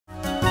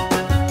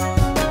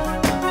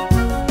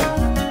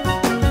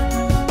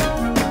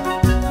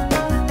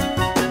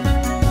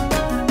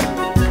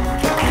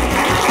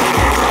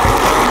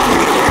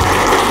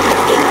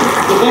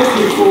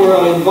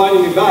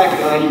inviting me back.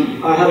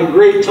 I had a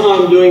great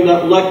time doing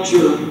that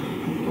lecture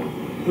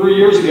 3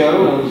 years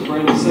ago. And as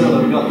Brandon said,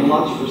 I've gotten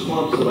lots of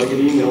responses. I get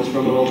emails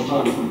from it all the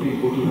time from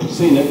people who have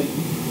seen it.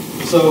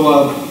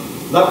 So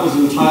that was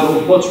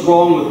entitled, What's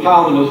Wrong with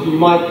Calvinism? You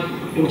might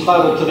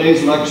entitle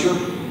today's lecture,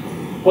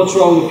 What's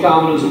Wrong with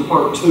Calvinism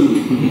Part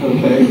 2.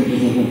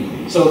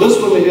 Okay? So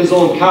this one is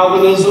on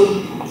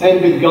Calvinism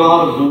and the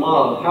God of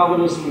love.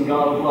 Calvinism and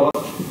God of love.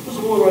 There's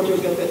a woman right there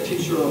who's got that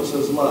t-shirt on that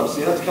says love.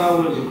 See, that's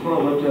Calvinism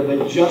right there.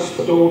 They just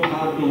don't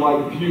have the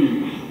right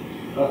view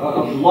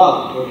of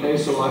love. Okay,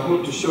 so I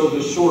hope to show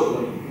this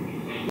shortly.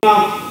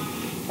 Now,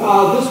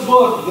 this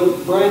book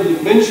that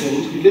Brandon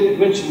mentioned, he didn't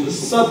mention the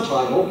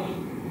subtitle.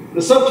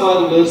 The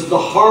subtitle is The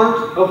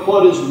Heart of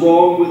What is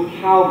Wrong with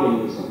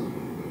Calvinism.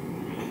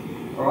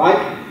 All right?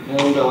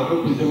 And I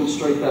hope to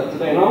demonstrate that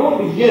today. And I want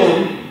to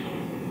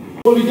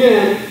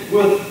begin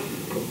with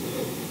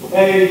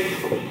a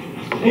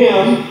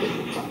hymn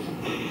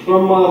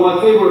from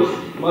my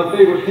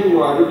favorite hymn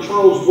writer,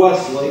 Charles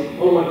Wesley,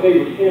 one of my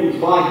favorite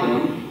hymns by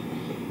him.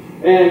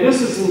 And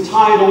this is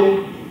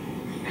entitled,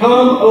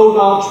 Come, O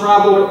Thou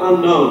Traveler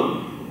Unknown.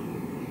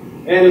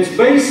 And it's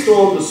based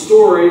on the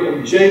story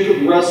of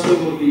Jacob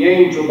wrestling with the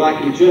angel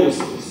back in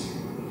Genesis.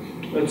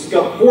 It's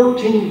got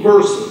 14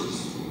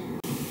 verses.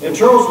 And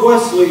Charles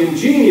Wesley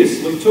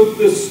ingeniously took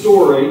this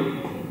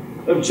story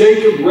of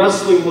Jacob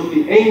wrestling with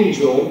the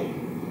angel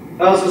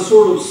as a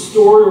sort of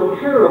story or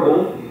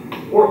parable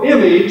or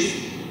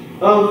image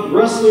of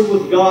wrestling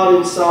with God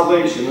in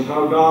salvation, of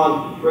how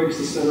God breaks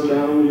the sinner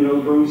down,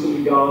 brings him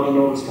to God and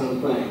all this kind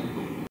of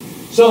thing.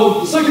 So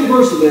the second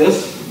verse of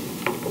this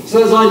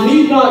says, I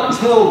need not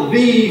tell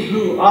thee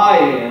who I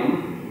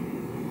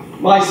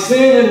am, my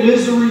sin and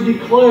misery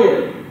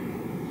declare.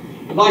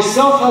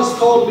 Thyself hast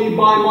called me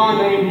by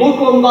my name. Look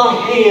on thy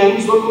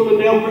hands, look on the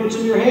nail prints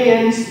in your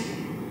hands.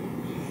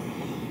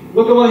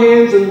 Look at my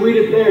hands and read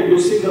it there, and you'll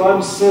see that I'm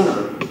a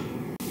sinner.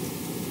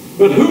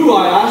 But who,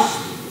 I ask,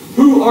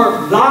 who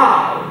art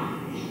thou?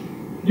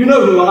 You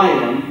know who I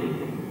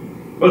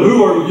am. But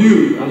who are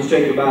you? As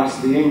Jacob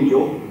asked the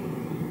angel.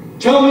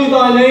 Tell me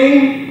thy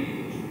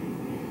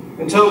name,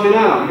 and tell me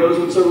now. He goes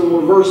in several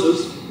more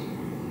verses.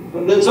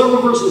 And then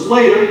several verses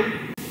later,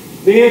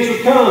 the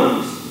answer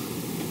comes.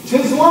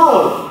 'Tis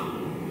love.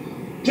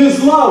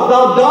 'Tis love.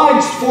 Thou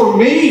diedst for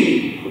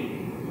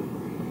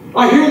me.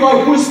 I hear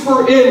thy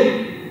whisper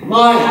in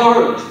my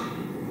heart.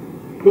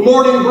 The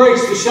morning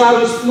breaks, the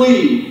shadows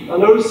flee. Now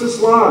notice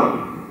this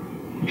line.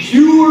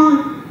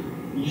 Pure,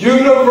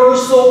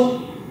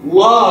 universal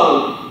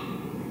love.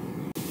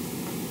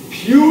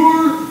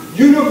 Pure,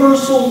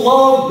 universal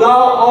love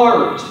thou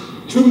art.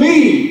 To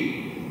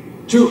me,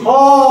 to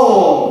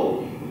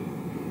all.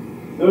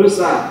 Notice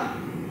that.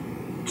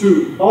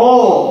 To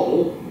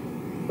all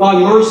thy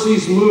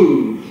mercies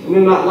move. And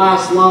in that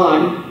last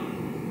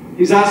line,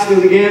 he's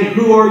asking again,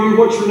 who are you?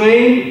 What's your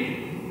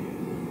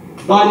name?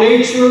 Thy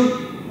nature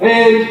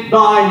and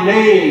thy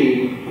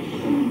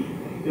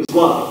name is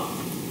love.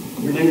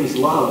 Your name is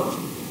love.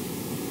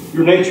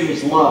 Your nature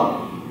is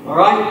love. All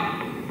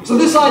right? So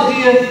this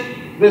idea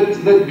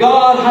that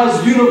God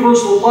has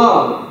universal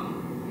love.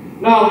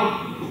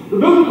 Now, the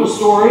biblical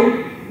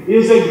story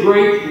is a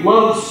great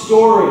love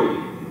story.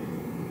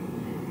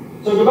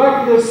 So go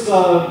back to this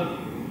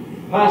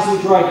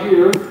passage right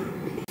here.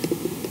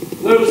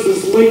 Notice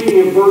this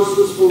linking of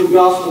verses from the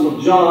Gospel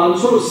of John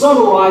sort of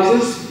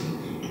summarizes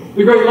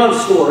the great love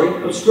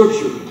story of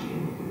Scripture.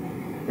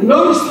 And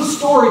notice the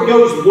story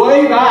goes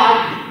way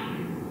back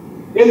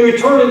into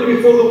eternity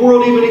before the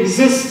world even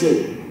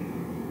existed.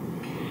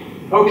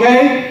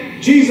 Okay?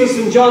 Jesus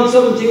in John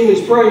 17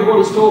 is praying what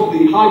is called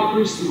the high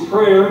priestly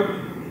prayer.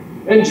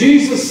 And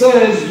Jesus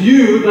says,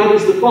 you, that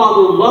is the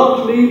Father,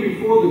 loved me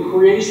before the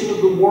creation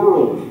of the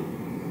world.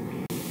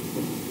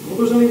 Well,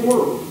 there's any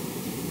world.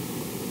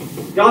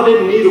 God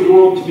didn't need a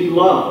world to be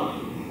loved.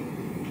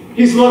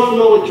 He's loved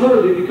from all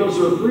eternity because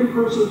there are three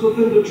persons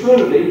within the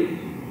Trinity.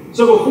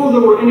 So before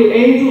there were any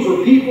angels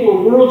or people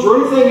or worlds or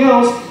anything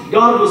else,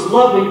 God was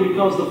loving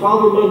because the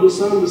Father loved the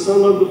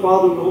Son loved the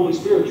Father, and the Holy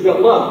Spirit. You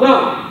got love.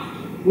 Now,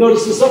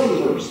 notice the second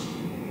verse.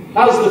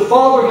 As the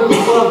Father has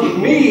loved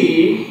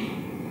me,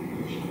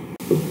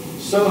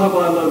 so have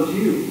I loved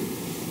you.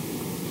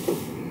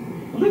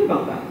 Well, think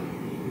about that.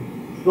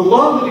 The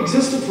love that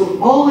existed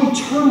from all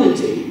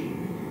eternity,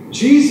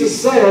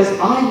 Jesus says,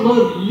 I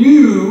love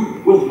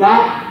you with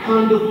that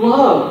kind of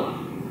love.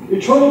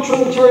 Eternal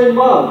Trinitarian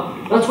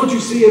love. That's what you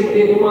see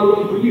in my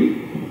love for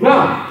you.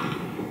 Now,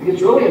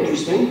 it's really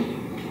interesting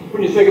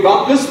when you think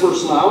about this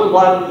verse now in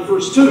light of the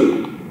first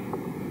two.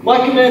 My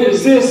command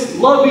is this,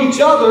 love each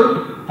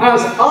other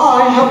as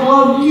I have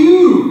loved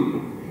you.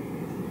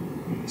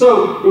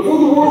 So, before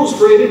the world was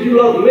created,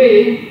 you loved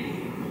me.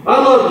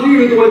 I loved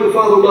you the way the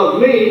Father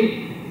loved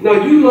me.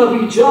 Now you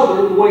love each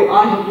other the way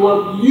I have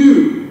loved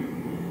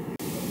you.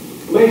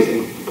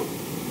 Amazing.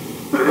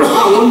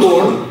 Now, one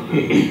more.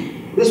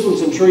 This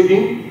one's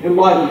intriguing in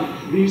light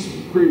of these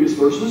previous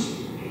verses.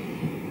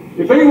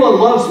 If anyone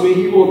loves me,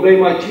 he will obey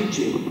my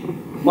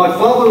teaching. My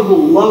Father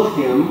will love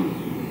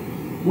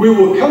him, We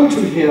will come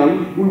to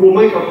him, we will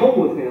make our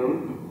home with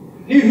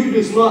him. He who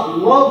does not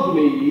love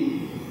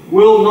me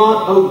will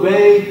not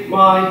obey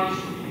my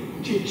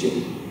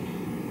teaching.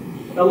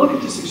 Now look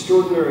at this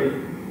extraordinary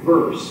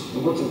verse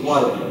and what's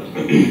implied in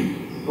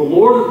it. The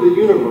Lord of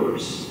the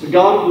universe, the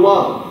God of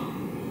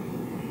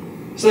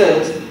love,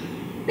 says,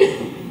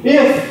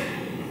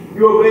 if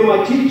you obey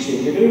my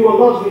teaching, if anyone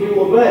loves me, he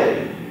will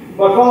obey.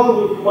 My Father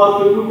will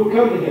love me, we will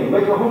come to him,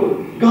 make our home with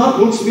him.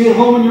 God wants to be at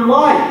home in your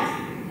life.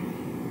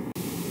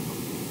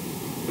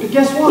 But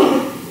guess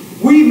what?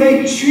 We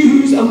may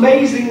choose,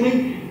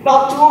 amazingly,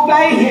 not to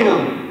obey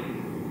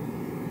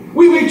him.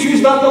 We may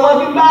choose not to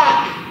love him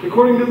back,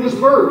 according to this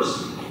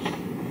verse.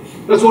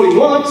 That's what he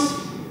wants.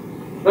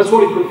 That's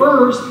what he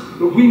prefers.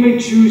 But we may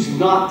choose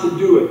not to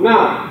do it.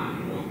 Now,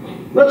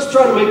 let's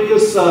try to make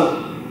this a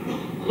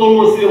little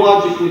more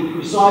theologically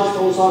precise,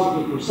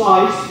 philosophically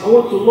precise. I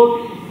want to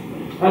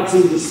look at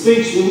some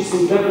distinctions,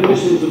 some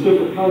definitions of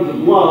different kinds of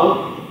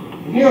love.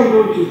 And here I'm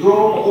going to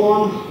draw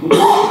on the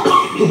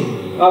work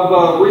of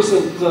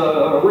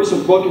a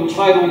recent book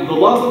entitled The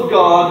Love of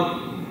God,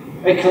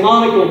 a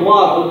Canonical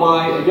Model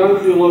by a young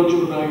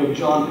theologian by the name of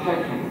John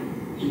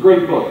Templeton. It's a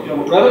great book. If you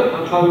haven't read it,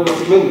 I highly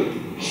recommend it.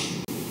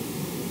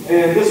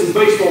 And this is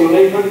based on an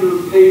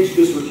 800-page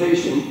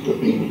dissertation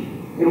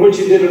in which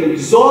he did an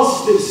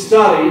exhaustive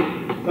study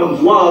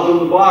of love in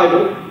the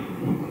Bible.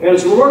 And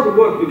it's a remarkable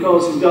book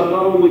because he's got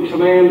not only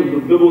command of the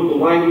biblical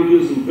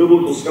languages and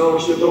biblical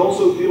scholarship, but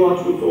also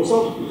theological and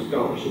philosophical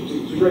scholarship.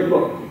 It's a great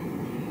book.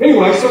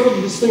 Anyway,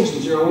 several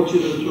distinctions here I want you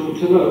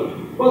to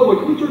note. By the way,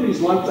 can we turn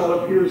these lights out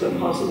up here? Is that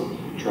possible?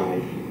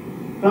 Tried.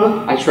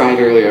 Huh? I tried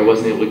earlier. I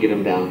wasn't able to get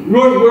them down. We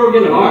were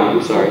getting them. All right,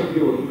 I'm sorry.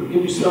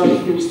 Can you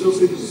still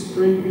see the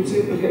screen? You can see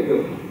it? Okay,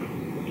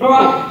 good. All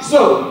right,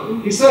 so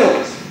he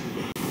says,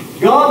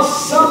 God's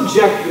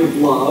subjective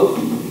love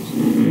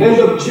and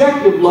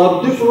objective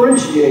love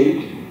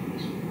differentiate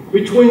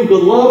between the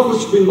love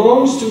which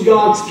belongs to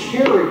God's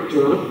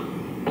character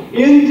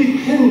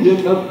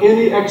independent of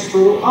any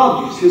external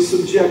objects, his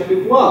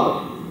subjective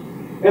love,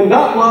 and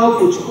that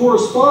love which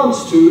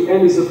corresponds to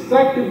and is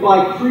affected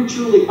by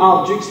creaturely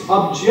objects,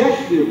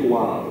 objective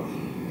love.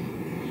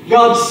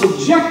 God's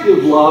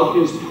subjective love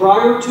is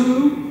prior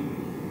to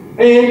and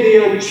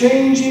the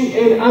unchanging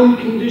and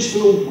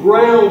unconditional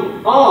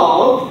ground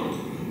of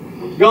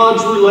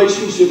God's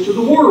relationship to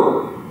the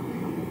world.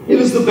 It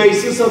is the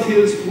basis of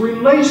his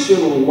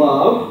relational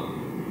love,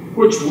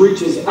 which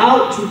reaches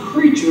out to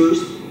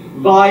creatures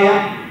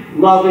via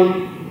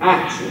loving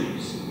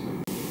actions.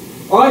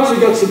 All right, so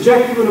you've got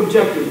subjective and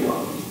objective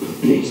love.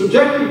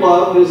 Subjective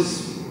love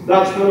is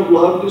that kind of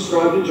love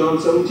described in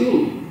John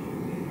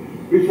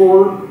 17.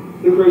 Before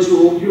the creation of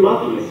the world, you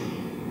loved me.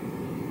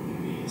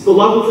 It's the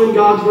love within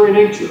God's very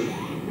nature.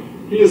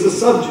 He is the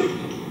subject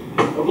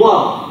of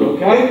love,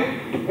 okay?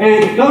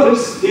 And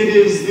notice, it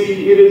is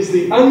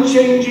the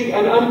unchanging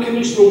and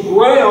unconditional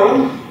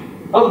ground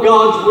of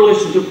God's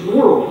relationship to the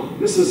world.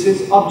 This is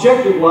his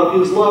objective love,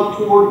 his love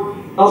toward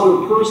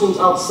other persons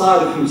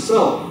outside of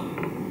himself.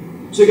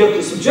 So you got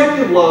the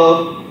subjective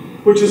love,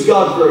 which is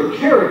God's very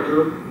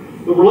character,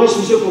 the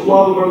relationship of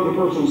love among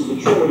the persons of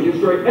the Trinity,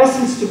 his very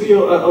essence to be a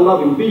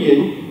loving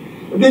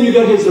being. And then you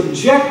got his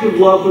objective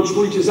love, which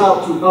reaches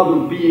out to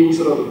other beings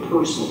and other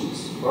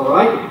persons. All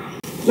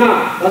right?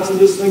 Now, that's a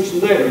distinction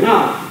there.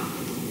 Now,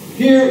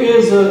 here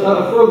is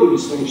a further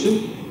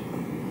distinction.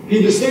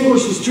 He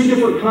distinguishes two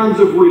different kinds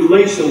of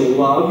relational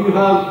love. You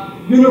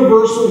have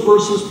universal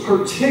versus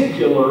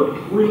particular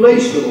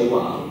relational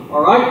love.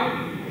 All right?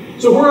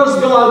 So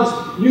whereas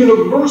God's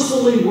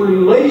universally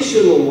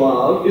relational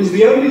love is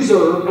the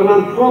undeserved and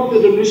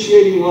unprompted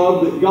initiating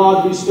love that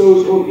God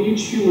bestows on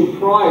each human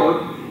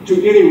prior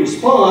to any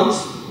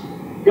response,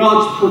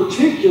 God's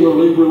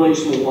particularly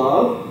relational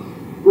love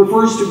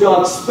refers to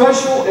God's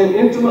special and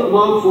intimate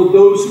love for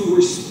those who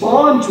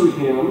respond to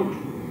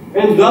him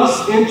and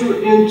thus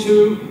enter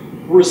into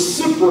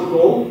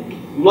reciprocal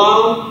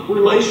love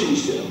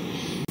relationship.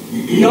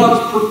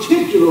 God's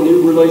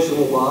particularly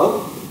relational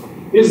love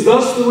is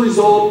thus the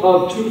result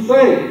of two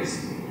things.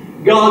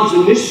 God's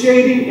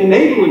initiating,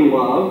 enabling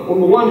love, on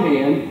the one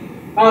hand,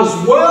 as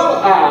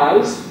well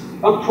as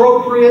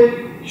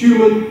appropriate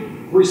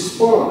human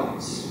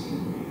response.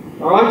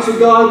 All right, so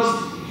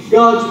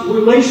God's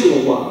relational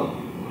love.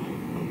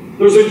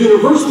 There's a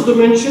universal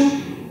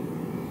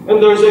dimension,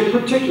 and there's a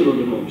particular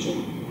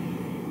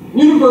dimension.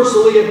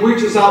 Universally, it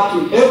reaches out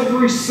to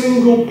every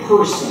single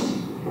person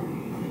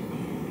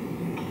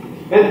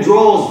and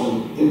draws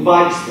them,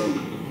 invites them.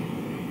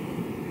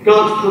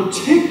 God's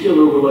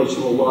particular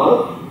relational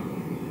love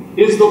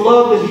is the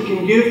love that he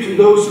can give to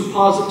those who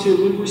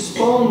positively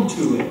respond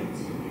to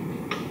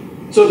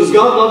it. So does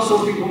God love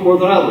some people more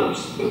than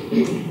others?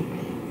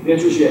 The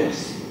answer is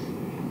yes.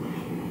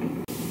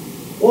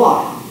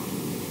 Why?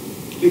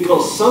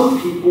 Because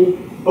some people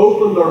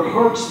open their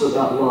hearts to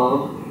that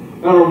love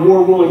and are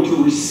more willing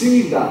to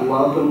receive that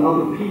love than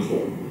other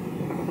people.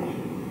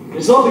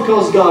 It's not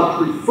because God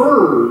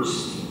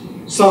prefers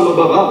some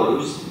above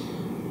others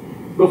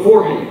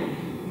beforehand.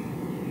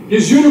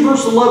 His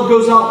universal love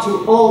goes out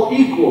to all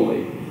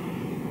equally.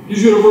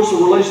 His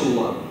universal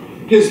relational love.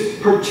 His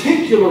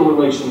particular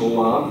relational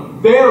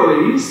love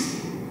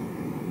varies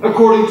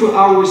according to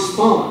our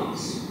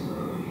response.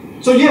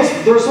 So yes,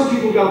 there are some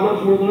people God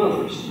loves more than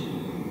others.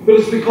 But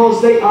it's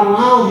because they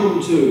allow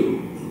Him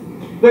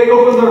to. They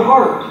open their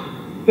heart.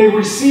 They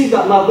receive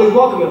that love. They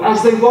welcome it.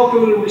 As they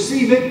welcome it and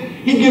receive it,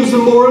 He gives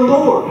them more and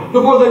more.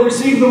 The more they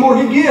receive, the more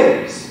He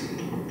gives.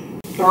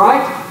 All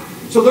right?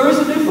 So there is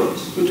a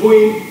difference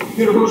between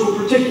universal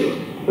and particular.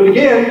 But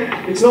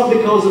again, it's not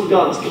because of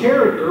God's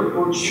character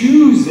or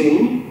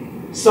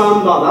choosing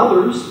some, not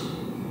others.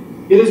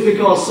 It is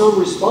because some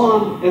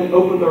respond and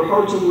open their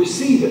hearts and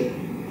receive it.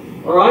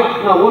 All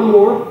right? Now, one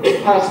more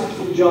passage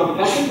from John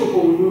Templeton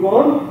before we move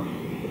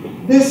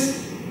on.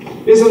 This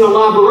is an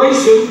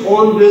elaboration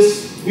on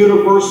this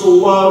universal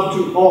love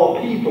to all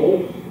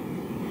people.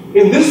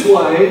 In this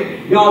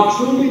way, God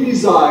truly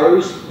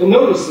desires, and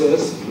notice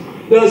this,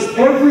 does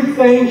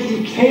everything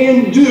He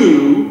can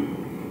do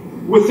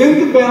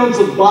within the bounds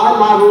of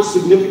bilateral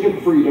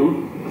significant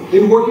freedom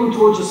in working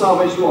towards the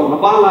salvation of all. Now,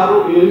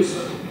 bilateral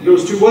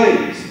goes two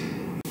ways.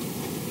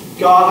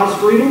 God has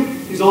freedom.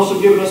 He's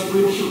also given us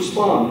freedom to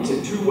respond. It's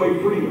a two-way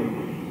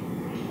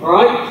freedom. All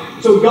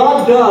right? So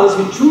God does,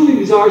 He truly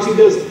desires, He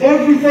does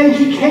everything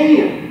He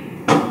can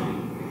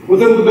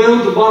within the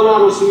bounds of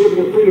bilateral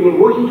significant freedom in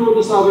working toward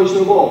the salvation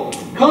of all.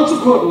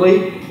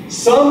 Consequently,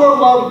 some are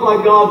loved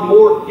by God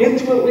more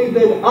intimately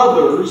than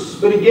others.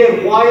 But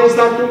again, why is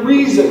that the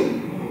reason?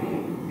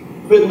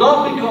 But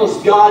not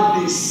because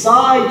God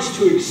decides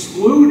to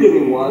exclude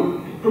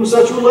anyone from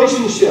such a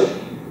relationship.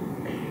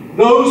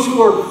 Those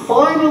who are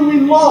finally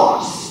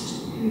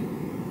lost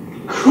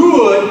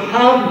could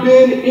have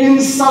been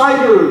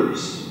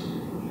insiders,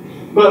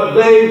 but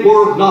they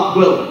were not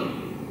willing.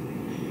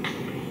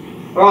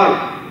 All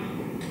right,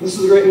 this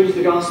is the great news of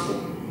the gospel.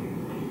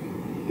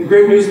 The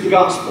great news of the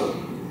gospel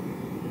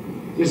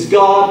is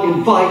God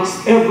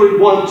invites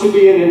everyone to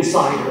be an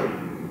insider.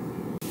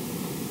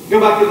 Go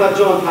back to that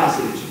John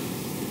passage.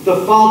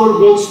 The Father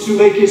wants to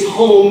make His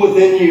home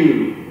within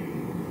you.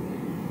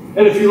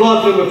 And if you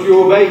love Him, if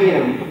you obey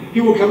Him,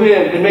 He will come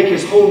in and make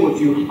His home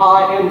with you.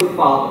 I am the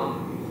Father.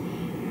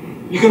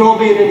 You can all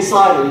be an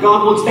insider.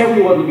 God wants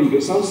everyone to be,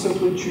 but some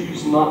simply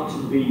choose not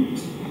to be.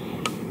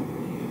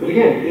 But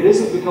again, it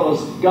isn't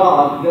because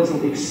God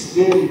doesn't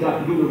extend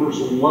that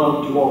universal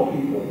love to all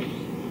people.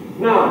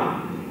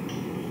 Now,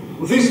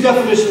 with these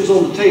definitions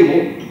on the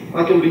table,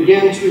 I can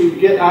begin to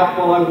get at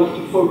what I want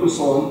to focus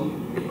on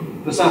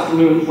this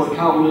afternoon, where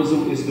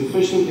Calvinism is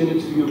deficient in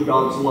its view of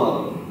God's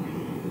love.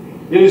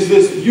 It is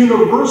this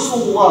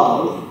universal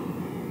love,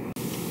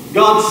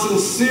 God's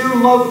sincere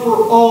love for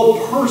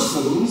all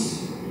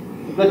persons,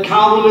 that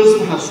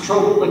Calvinism has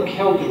trouble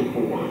accounting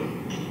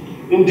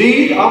for.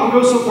 Indeed, I would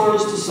go so far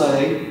as to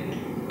say,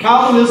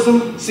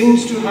 Calvinism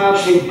seems to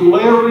have a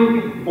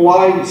glaring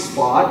blind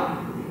spot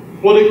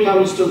when it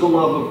comes to the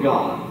love of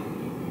God.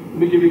 Let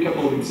me give you a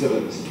couple of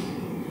exhibits.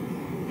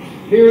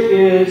 Here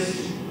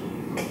is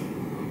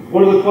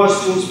one of the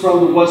questions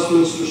from the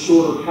Westminster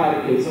Shorter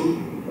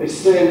Catechism, a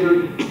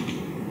standard,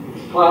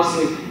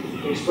 classic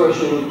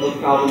expression of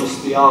Calvinist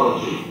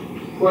theology.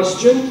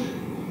 Question: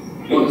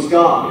 what is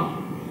God?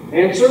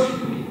 Answer: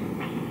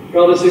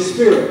 God is a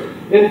spirit,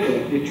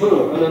 infinite,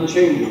 eternal, and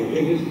unchangeable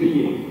in His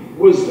being,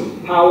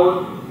 wisdom,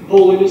 power,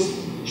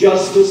 holiness,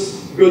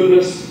 justice,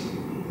 goodness,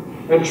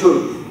 and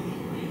truth.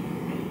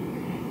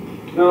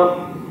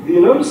 Now, do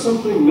you notice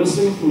something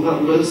missing from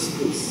that list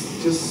that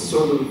just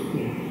sort of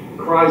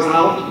cries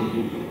out?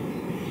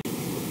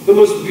 The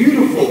most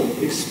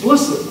beautiful,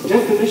 explicit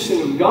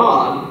definition of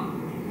God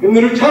in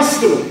the New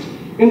Testament,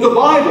 in the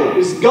Bible,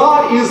 is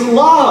God is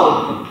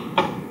love.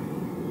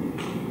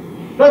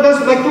 That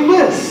doesn't make the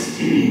list.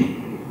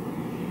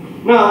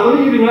 Now, let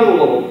me give you another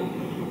little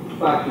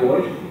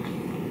factoid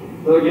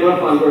that again I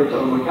find very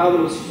telling. My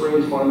Calvinist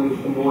friends find it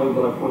annoying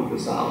that I point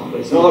this out.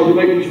 They say, oh, you're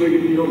making too big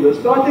a deal of this.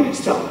 But I think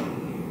it's telling.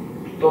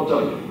 So I'll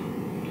tell you.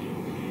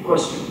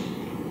 Question.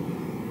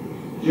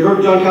 You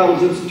heard John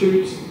Calvin's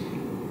Institutes?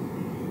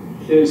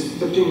 His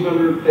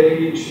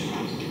 1,500-page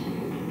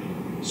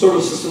sort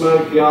of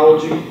systematic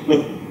theology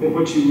in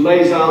which he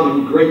lays out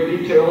in great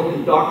detail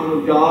his doctrine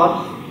of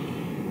God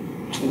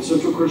and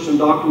central Christian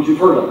doctrines. You've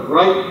heard of it,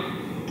 right?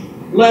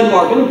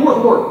 Landmark, an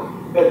important work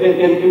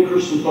in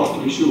Christian thought,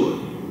 to be sure.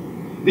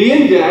 The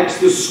index,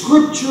 the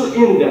scripture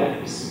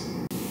index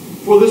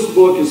for this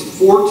book is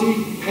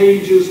 40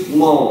 pages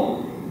long.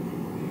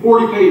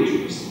 40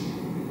 pages,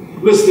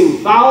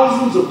 listing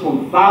thousands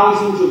upon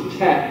thousands of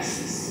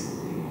texts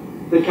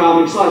that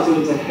Calvin cites, and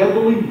it's a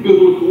heavily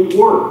biblical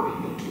work.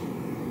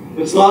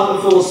 It's not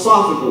a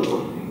philosophical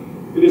work.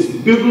 It is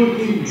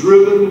biblically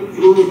driven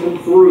through and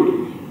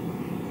through.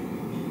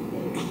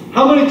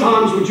 How many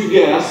times would you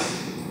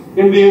guess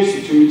in the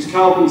Institutes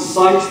Calvin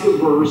cites the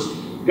verse,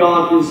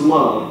 God is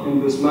love,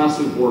 in this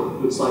massive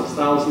work that cites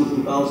thousands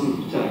and thousands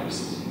of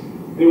texts?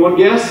 Anyone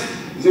guess?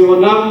 Does anyone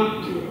know?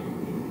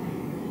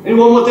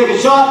 Anyone want to take a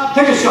shot?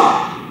 Take a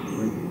shot.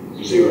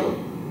 0.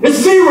 It's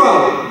 0.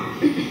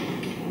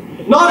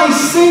 Not a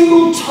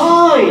single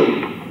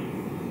time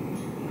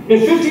In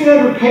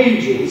 1,500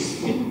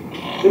 pages,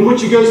 in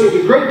which he goes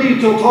into great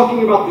detail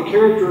talking about the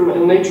character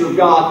and nature of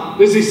God,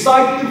 does he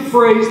cite the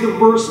phrase, the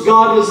verse,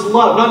 God is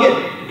love. Now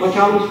again, my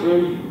Calvinist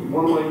friend,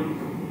 one of my,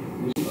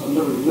 I've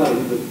never met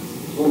him, but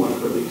one of my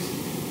critics,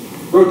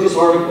 wrote this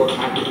article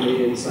attacking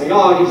me and saying,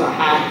 oh, he's a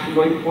hack,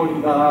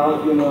 pointing that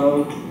out, you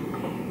know.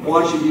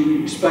 Why should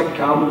you expect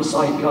Calvin to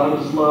cite God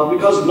as love?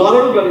 Because not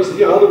everybody,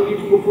 other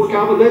people before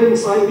Calvin, they didn't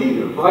cite it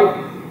either,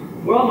 right?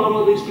 Well, not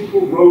all these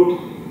people wrote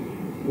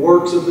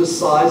works of this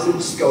size and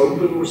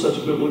scope and were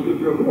such biblically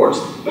driven works.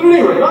 But at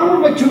any rate, I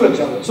don't want to make too much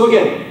of it. So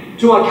again,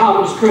 to our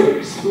Calvinist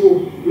critics who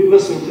will be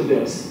listening to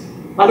this,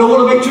 I don't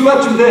want to make too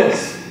much of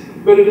this,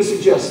 but it is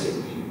suggestive.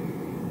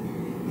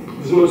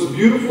 It's the most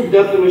beautiful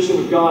definition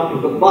of God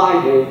in the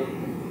Bible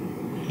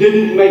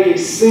didn't make a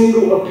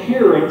single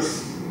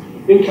appearance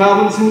in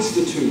Calvin's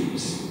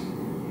Institutes.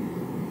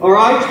 All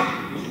right?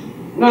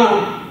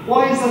 Now,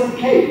 why is that the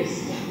case?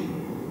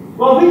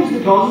 Well, I think it's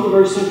because of the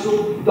very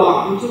central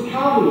doctrines of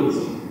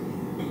Calvinism.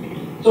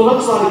 So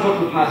let's cite a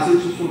couple of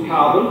passages from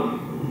Calvin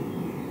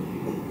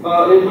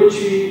in which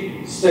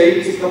he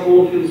states a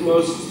couple of his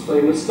most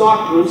famous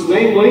doctrines,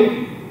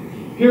 namely,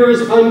 here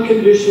is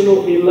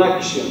unconditional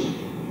election.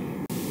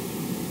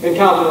 And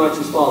Calvin writes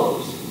as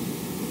follows.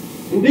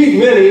 Indeed,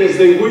 many, as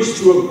they wish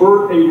to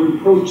avert a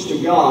reproach to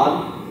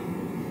God,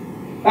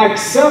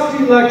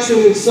 accept election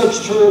in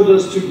such terms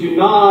as to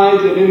deny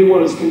that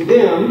anyone is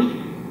condemned,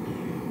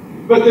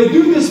 but they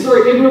do this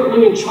very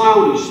ignorantly and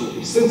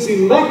childishly, since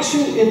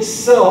election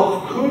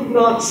itself could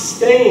not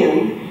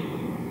stand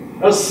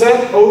a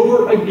set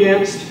over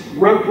against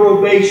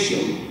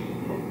reprobation.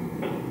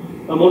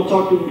 I'm going to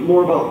talk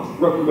more about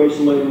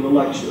reprobation later in the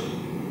lecture.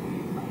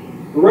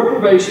 The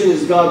reprobation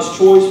is God's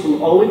choice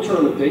from all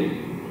eternity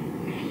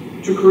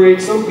to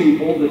create some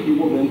people that he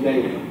will then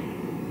damn.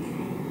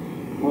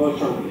 All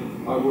eternity.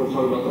 I will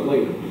talk about that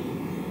later.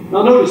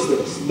 Now notice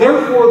this.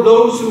 Therefore,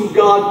 those whom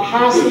God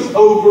passes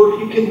over,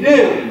 he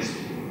condemns.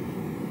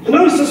 And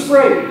notice this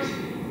phrase.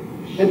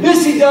 And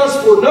this he does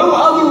for no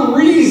other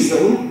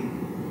reason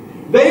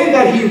than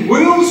that he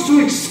wills to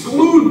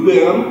exclude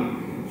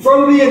them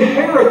from the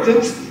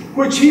inheritance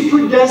which he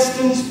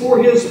predestines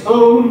for his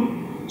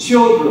own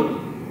children.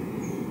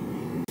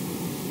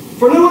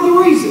 For no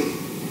other reason.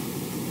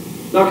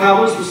 Now,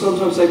 Calvinists will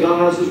sometimes say God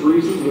has his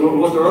reasons. We don't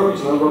know what they are.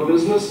 It's none of our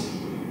business.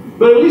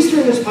 But at least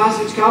here in this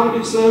passage,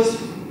 Calvin says,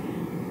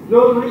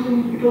 no other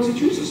reason because he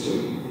chooses to.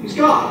 He's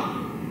God.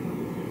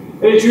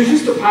 And he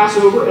chooses to pass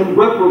over and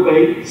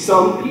reprobate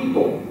some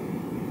people.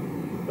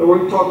 And we're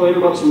going to talk later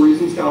about some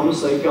reasons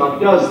Calvinists say God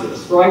does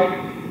this,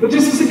 right? But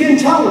this is again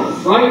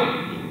telling, right?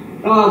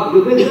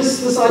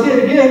 This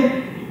idea,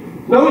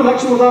 again, no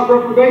election without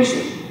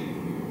reprobation.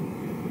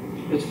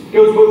 It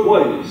goes both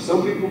ways.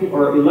 Some people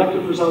are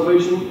elected for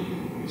salvation.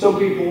 Some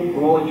people,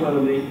 for all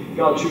eternity,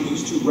 God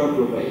chooses to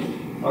reprobate.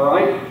 All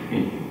right?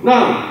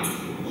 Now,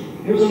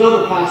 here's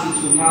another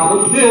passage from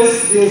Calvin.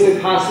 This is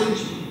a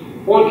passage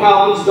on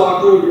Calvin's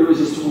doctrine of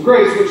irresistible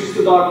grace, which is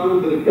the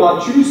doctrine that if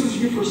God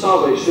chooses you for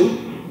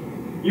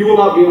salvation, you will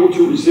not be able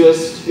to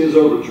resist his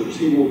overtures.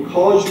 He will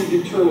cause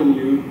you, determine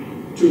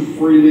you to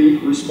freely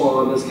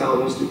respond as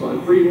Calvinists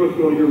define freedom. If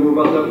you want to hear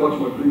more about that, watch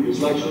my previous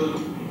lecture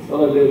that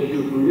I did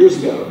here 3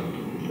 years ago.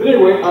 But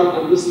anyway,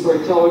 this is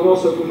very telling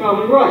also for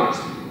Calvin writes,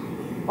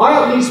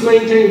 I at least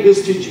maintain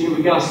this teaching of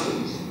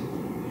Augustine's,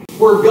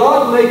 where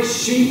God makes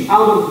sheep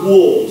out of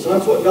wolves. And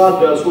that's what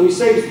God does when he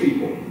saves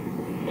people.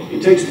 He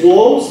takes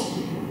wolves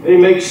and he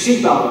makes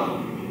sheep out of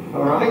them.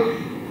 All right?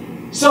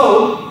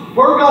 So,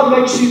 where God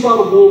makes sheep out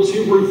of wolves,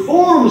 he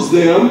reforms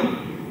them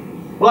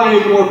by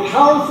a more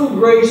powerful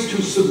grace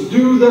to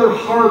subdue their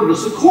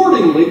hardness.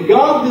 Accordingly,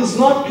 God does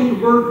not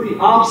convert the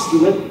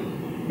obstinate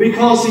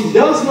because he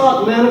does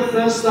not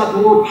manifest that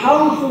more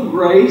powerful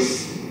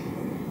grace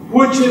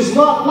which is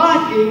not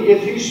lacking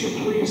if he should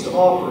please to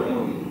offer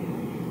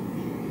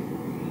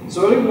him.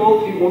 So any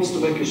wolf he wants to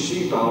make a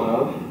sheep out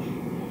of,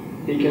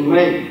 he can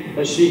make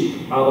a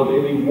sheep out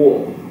of any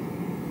wolf.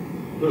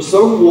 There's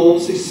some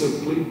wolves he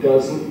simply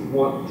doesn't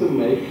want to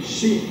make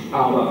sheep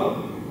out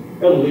of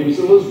and leaves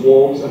them as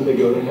wolves and they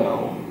go to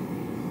hell.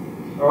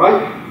 All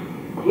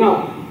right?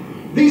 Now,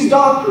 these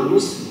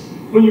doctrines,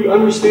 when you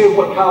understand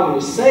what Calvin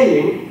is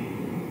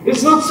saying,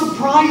 it's not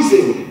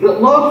surprising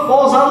that love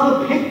falls out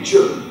of the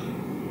picture.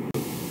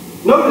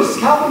 Notice,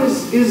 Calvin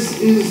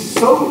is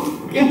so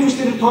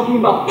interested in talking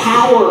about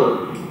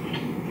power.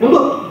 And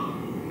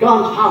look,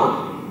 God's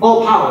powerful,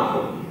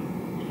 all-powerful.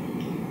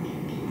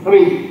 I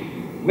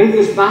mean, make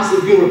this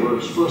massive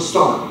universe for a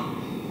start.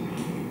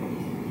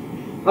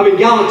 I mean,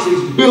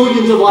 galaxies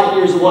billions of light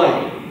years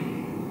away.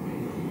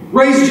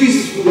 Raise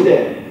Jesus from the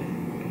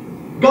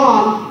dead.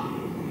 God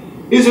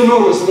is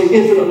enormously,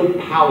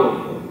 infinitely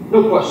powerful.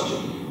 No question.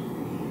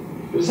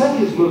 But is that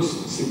his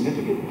most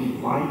significant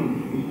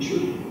defining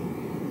feature?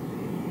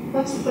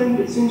 That's the thing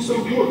that seems so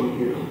important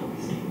here.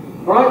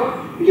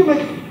 Alright? He can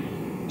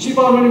make sheep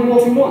out of any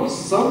wolf he wants.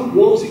 Some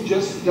wolves he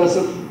just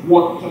doesn't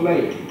want to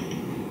make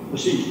a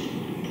sheep.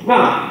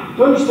 Now,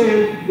 to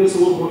understand this a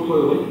little more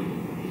clearly,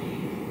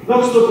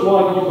 let's look at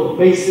what I call the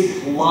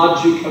basic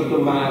logic of the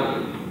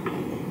matter.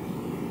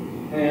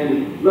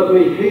 And let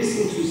me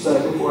hasten to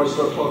say, before I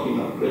start talking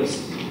about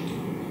this,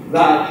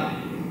 that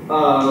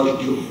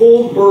the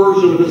full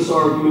version of this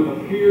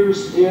argument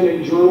appears in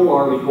a journal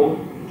article,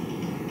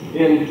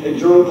 in a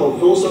journal called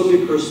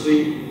Philosophy of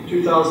Christie,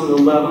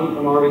 2011,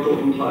 an article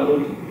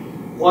entitled,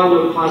 "Why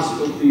No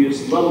Classical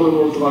Theist, Let Alone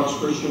Orthodox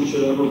Christian,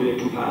 Should Ever Be a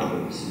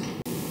Compatibilist."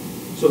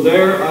 So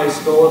there I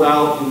spell it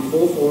out in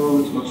full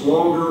form, it's much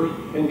longer,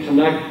 and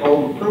connect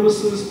all the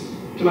premises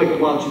to make it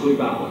logically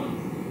valid.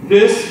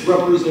 This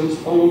represents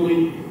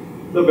only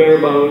the bare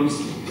bones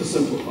to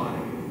simplify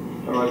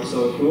it. All right,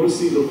 so if you want to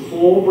see the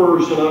full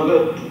version of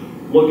it,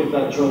 look at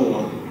that journal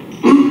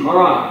article. All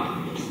right,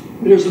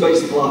 here's the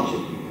basic logic.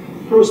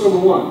 Premise number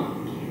one,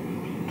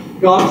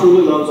 God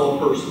truly loves all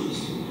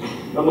persons.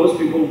 Now most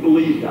people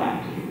believe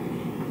that.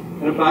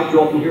 And in fact,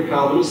 you often hear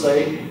Calvinists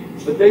say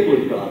that they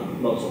believe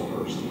God loves all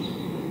persons.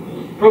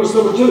 Premise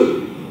number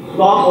two, not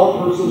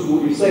all persons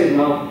will be saved.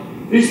 Now,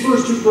 these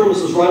first two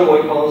premises right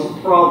away cause a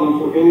problem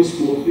for any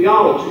school of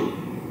theology.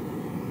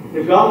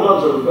 If God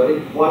loves everybody,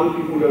 why do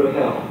people go to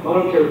hell? I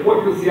don't care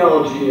what your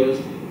theology is,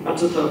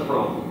 that's a tough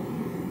problem.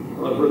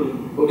 I've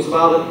written books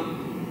about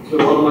it.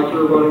 Spent a lot of my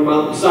career writing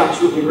about it.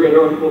 Zach's written a great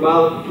article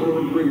about it. We're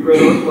going to read a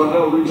great article about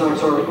how to read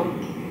Zach's article.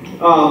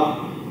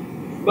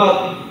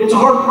 But it's a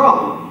hard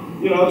problem.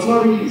 You know, it's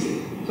not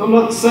easy. So I'm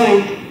not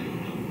saying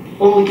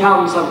only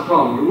Calvinists have a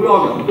problem here. We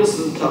all know this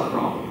is a tough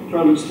problem. I'm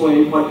trying to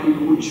explain why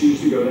people would choose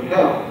to go to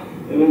hell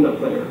and end up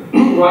there,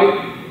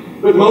 right?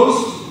 But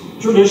most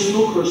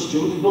traditional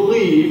Christians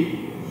believe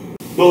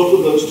both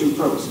of those two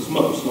premises.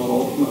 Most, not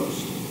all, but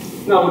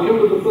most. Now we come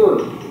to the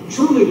third.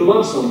 Truly to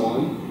love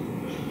someone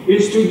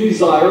is to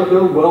desire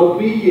their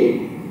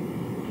well-being,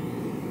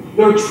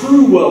 their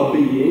true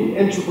well-being,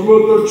 and to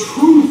promote their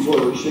true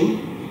flourishing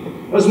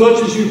as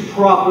much as you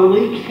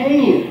properly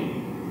can.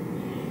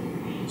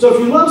 So if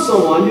you love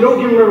someone, you don't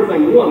give them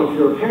everything you want. If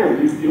you're a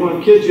parent, you don't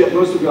have kids yet,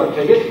 most of you ought to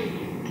take it.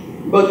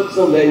 But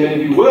someday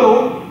maybe you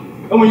will.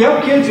 And when you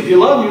have kids, if you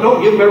love them, you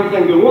don't give them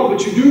everything they want,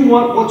 but you do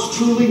want what's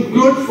truly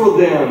good for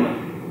them.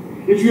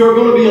 If you are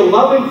going to be a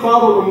loving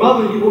father or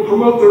mother, you will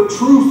promote their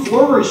true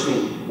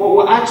flourishing, what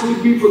will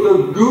actually be for their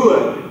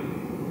good.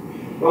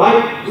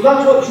 Right? So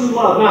that's what true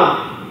love.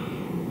 Now,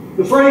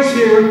 the phrase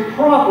here,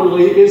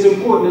 properly, is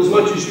important as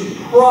much as you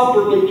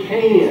properly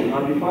can.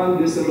 I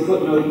define this in a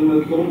footnote in the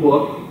little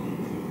book.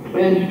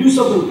 And you do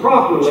something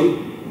properly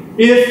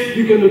if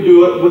you can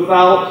do it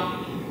without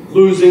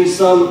losing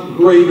some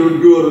greater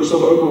good or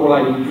some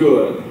overriding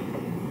good.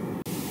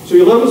 So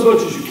you love as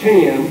much as you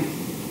can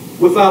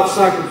without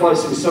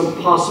sacrificing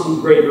some possible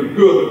greater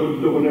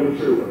good that would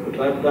interfere with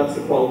it. That's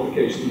the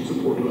qualification that's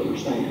important to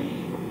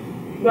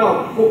understand.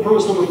 Now,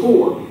 premise number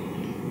four.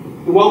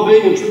 The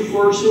well-being and true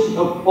flourishing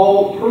of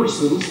all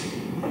persons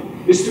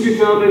is to be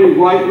found in a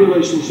right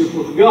relationship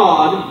with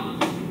God,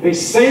 a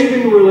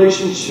saving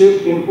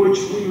relationship in which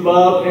we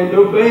love and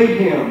obey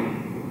Him.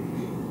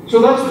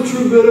 So that's the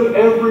true good of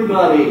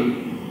everybody.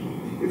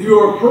 If you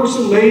are a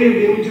person made in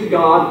the image of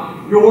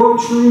God, your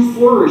true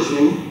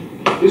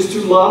flourishing is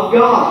to love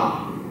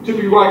God, to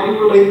be rightly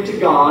related to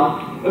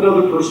God and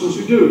other persons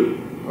who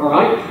do. All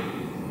right?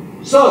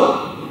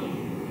 So,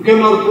 we come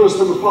down to premise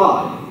number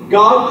five.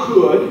 God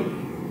could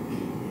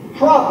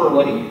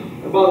properly,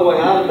 and by the way,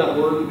 I added that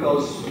word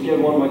because,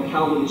 again, one of my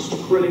Calvinist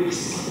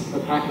critics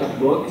attacked that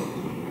book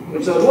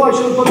and said, well, I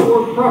should have put the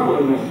word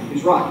properly in there.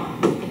 He's right.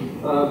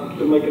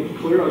 To make it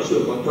clear, I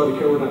should have. I tried to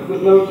cover that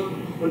footnote,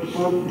 but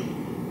for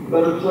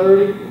better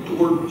clarity, the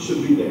word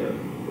should be there.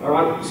 All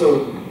right?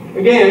 So,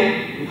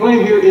 again, the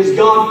claim here is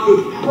God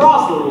could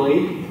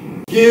properly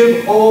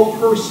give all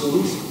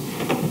persons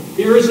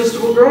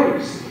irresistible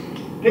grace.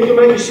 He could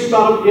make a sheep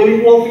out of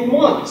any wolf He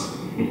wants.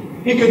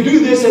 He could do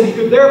this, and He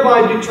could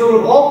thereby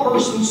determine all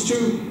persons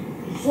to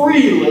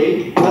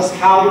freely, as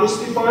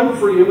Calvinists define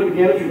freedom, and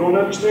again, if you don't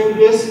understand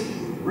this,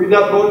 read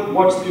that book,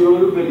 watch the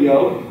earlier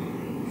video,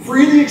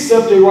 freely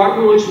accept a right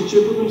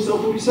relationship with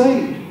Himself and be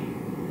saved.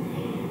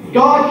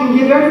 God can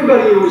give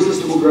everybody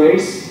irresistible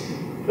grace,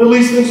 at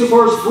least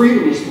insofar as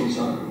freedom is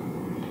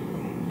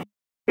concerned.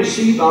 A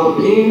sheep out of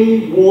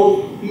any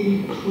wolf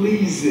He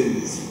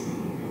pleases.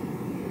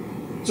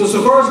 So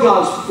far as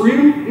God's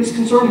freedom is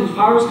concerned, His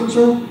power is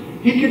concerned,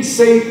 He could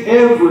save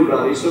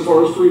everybody so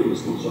far as freedom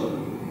is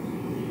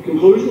concerned.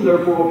 Conclusion,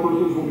 therefore, all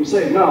persons will be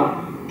saved.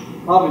 Now,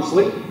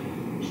 obviously,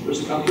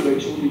 there's a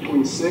contradiction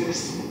between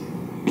 6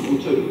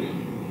 and 2.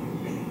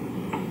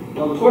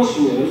 Now, the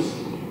question is,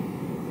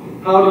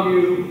 how do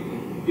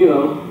you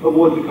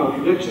avoid the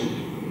contradiction?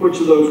 Which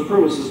of those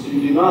premises do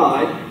you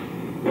deny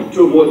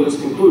to avoid this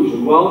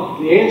conclusion? Well,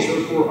 the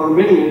answer for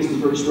Arminians is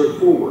very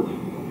straightforward.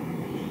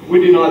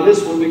 We deny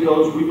this one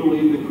because we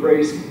believe that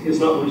grace is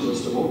not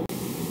resistible.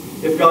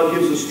 If God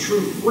gives us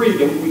true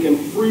freedom, we can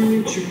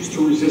freely choose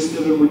to resist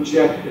it and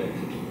reject it.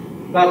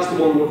 That's the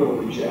one we're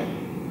going to reject.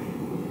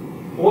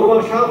 But what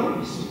about a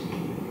Calvinist?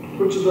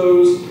 Which of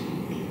those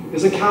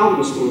is a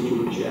Calvinist going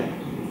to reject?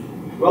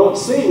 Well, it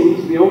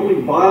seems the only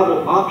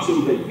viable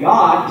option they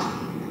got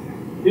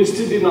is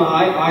to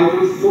deny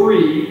either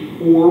three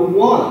or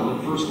one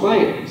at first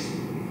glance.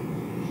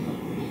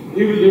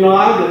 Either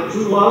deny that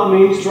true love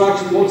means to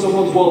actually want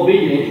someone's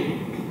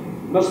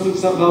well-being, must mean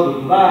something other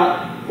than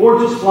that, or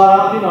just flat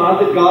out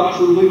deny that God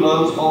truly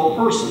loves all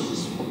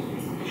persons.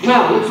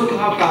 Now, let's look at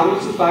how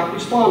Calvinists in fact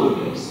respond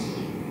to this.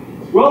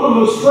 Well, the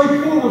most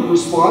straightforward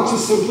response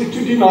is simply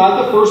to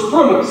deny the first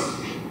premise.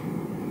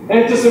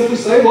 And to simply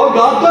say, well,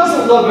 God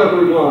doesn't love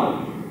everyone.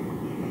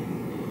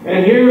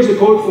 And here's a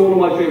quote from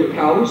one of my favorite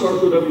Calvinists,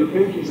 Arthur W.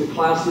 Pink. He's a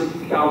classic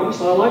Calvinist.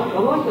 I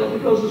like that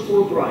because it's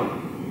forthright.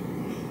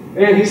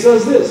 And he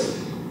says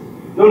this: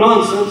 no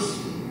nonsense,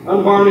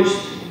 unvarnished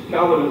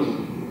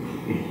Calvinism.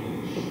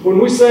 When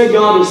we say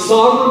God is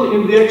sovereign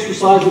in the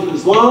exercise of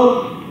His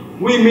love,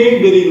 we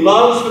mean that He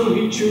loves whom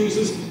He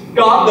chooses.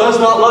 God does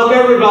not love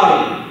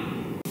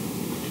everybody.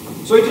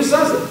 So He just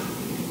says it.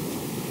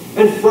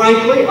 And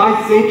frankly,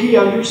 I think he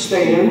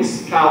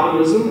understands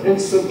Calvinism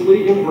and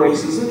simply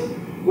embraces it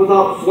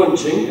without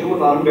flinching and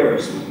without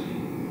embarrassment.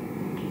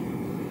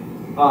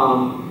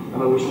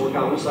 And I wish more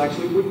Calvinists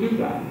actually would do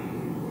that.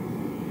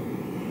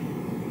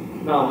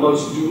 Now,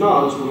 most do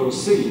not, as we're going to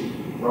see,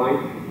 right?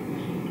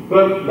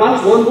 But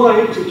that's one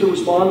way to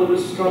respond to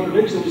this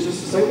contradiction, is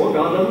just to say, well,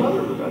 God doesn't love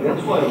everybody.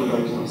 That's why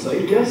everybody's not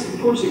saved. Yes, of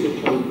course He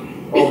could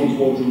turn all these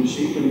wolves into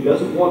sheep, and He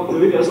doesn't want to.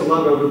 He doesn't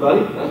love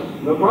everybody.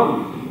 That's no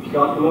problem.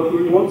 God can love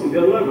who He wants, He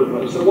doesn't love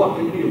everybody. So what?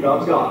 Big deal,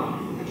 God's God.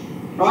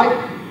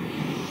 Right?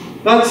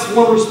 That's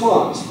one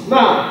response.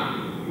 Now,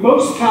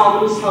 most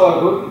Calvinists,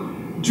 however,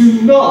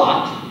 do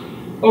not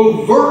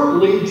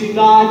overtly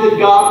deny that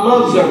God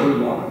loves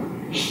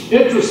everyone.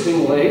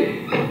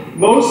 Interestingly,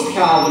 most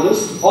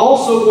Calvinists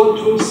also want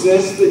to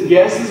insist that,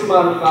 yes, as a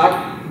matter of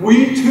fact,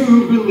 we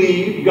too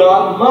believe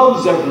God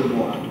loves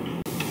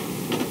everyone.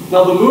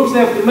 Now, the moves they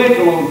have to make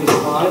along this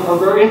line are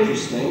very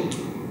interesting.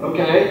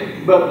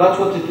 Okay, but that's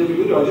what they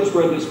typically do. I just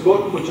read this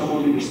book, which I'm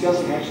going to be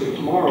discussing actually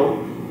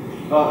tomorrow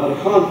at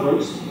a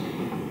conference,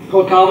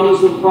 called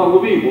Calvinism, the Problem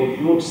of Evil. If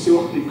you want to see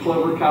what the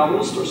clever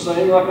Calvinists are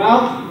saying right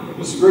now,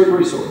 this is a great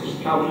resource,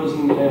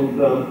 Calvinism and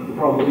the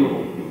Problem of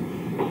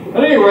Evil.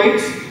 At any rate,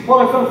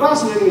 what I found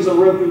fascinating as I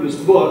read through this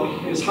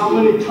book is how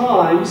many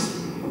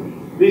times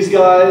these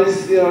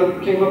guys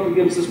came up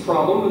against this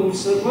problem and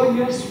said, well,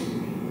 yes,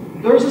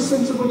 there's a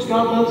sense in which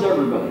God loves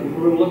everybody.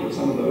 We're going to look at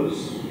some of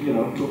those,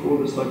 before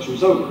this lecture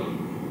is over.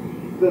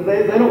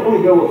 They don't want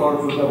to go with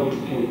Arthur W.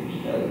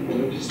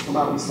 Pink. Just come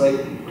out and say,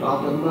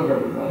 God doesn't love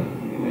everybody.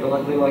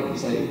 They like to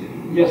say,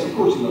 yes, of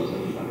course He loves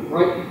everybody,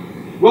 right?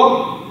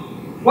 Well,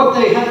 what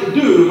they have to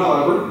do,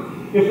 however,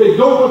 if they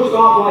don't want to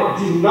outright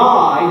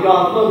deny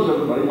God loves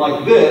everybody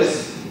like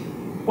this,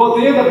 what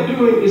they end up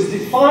doing is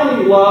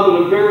defining love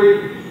in a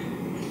very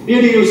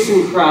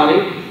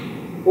idiosyncratic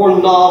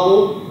or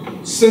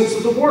novel sense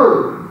of the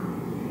word.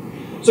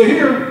 So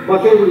here,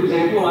 my favorite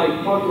example, and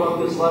I talked about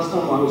this last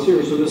time I was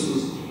here, so this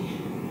is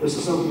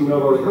something you may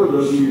have already heard,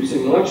 those of you who've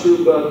seen the lecture,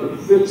 but it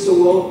fits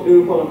so well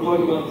in what I'm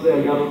talking about today,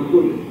 I got to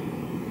include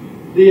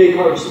it. D.A.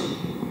 Carson.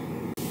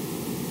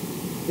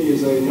 He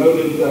is a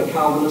noted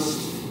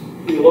Calvinist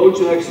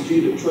theologian,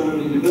 exegete at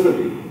Trinity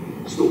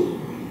Divinity School.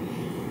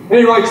 And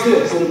he writes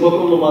this in a book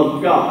on the love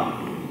of God.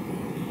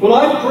 When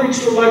I've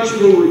preached or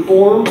lectured in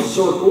Reformed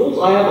circles,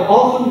 I have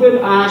often been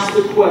asked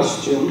the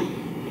question,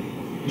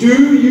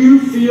 do you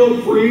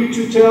feel free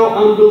to tell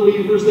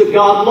unbelievers that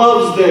God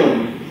loves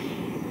them?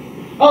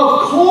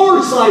 Of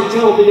course I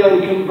tell the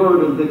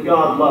unconverted that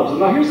God loves them.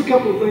 Now here's a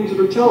couple of things that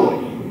are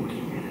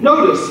telling.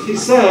 Notice, he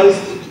says,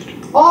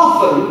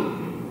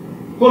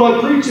 often when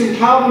I preach in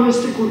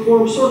Calvinistic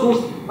Reformed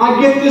circles, I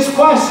get this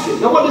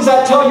question. Now what does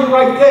that tell you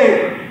right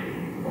there?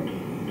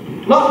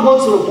 Not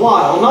once in a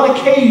while, not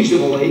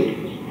occasionally.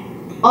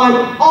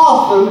 I'm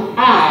often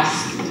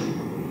asked,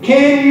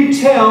 can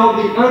you tell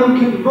the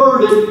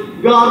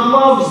unconverted God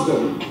loves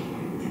them?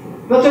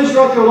 That tells you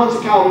right there, lots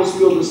of Calvinists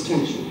feel this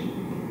tension.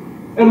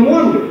 And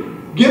wonder,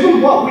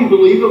 given what we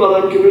believe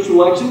about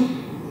unconditional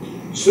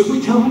election, should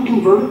we tell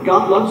unconverted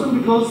God loves them?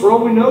 Because for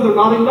all we know, they're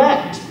not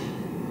elect.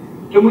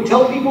 Can we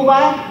tell people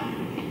that?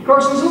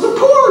 Carson says, of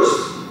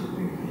course.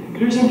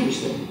 Here's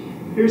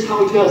interesting. Here's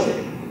how he does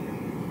it.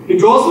 He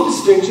draws a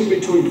distinction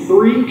between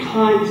three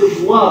kinds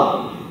of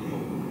love.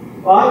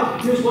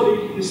 Right? Here's what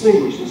he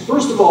distinguishes.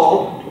 First of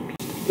all,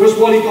 there's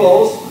what he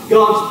calls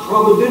God's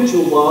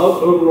providential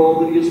love over all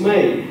that He has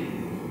made.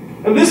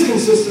 And this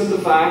consists in the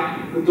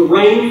fact that the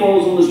rain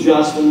falls on the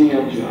just and the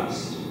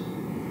unjust.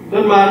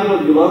 Doesn't matter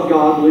whether you love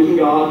God, believe in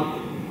God,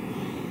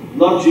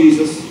 love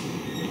Jesus,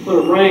 when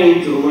it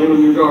rains, it'll rain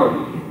on your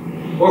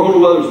garden. Or when the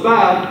weather's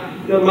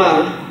bad, doesn't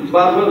matter. It's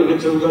bad weather,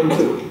 hits everybody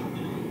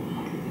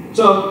too.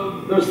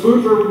 So, there's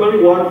food for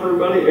everybody, water for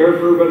everybody, air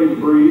for everybody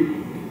to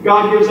breathe.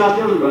 God gives out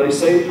to everybody,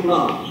 saved or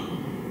not.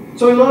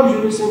 So He loves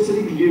you in the sense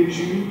that He gives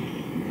you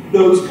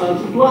those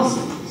kinds of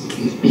blessings.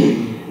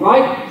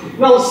 Right?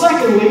 Now,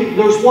 secondly,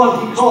 there's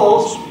what he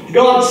calls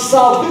God's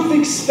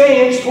salvific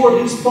stance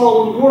toward His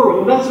fallen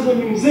world. And that's what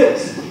it means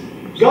this.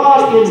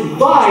 God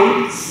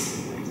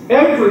invites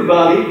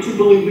everybody to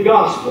believe the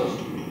gospel.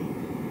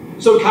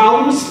 So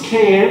Calvinists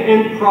can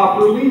and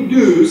properly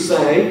do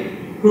say,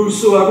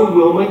 whosoever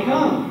will may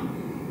come.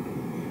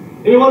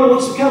 Anyone who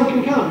wants to come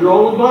can come. You're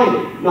all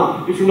invited.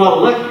 Now, if you're not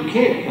elect, you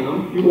can't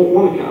come. You won't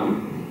want to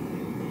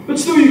come. But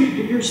still,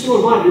 you're still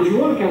invited. If you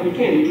want to come, you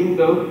can. Even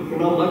though if you're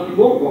not elect, you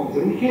won't want to.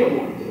 You can't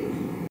want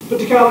to. But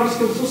the Calvinists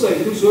can still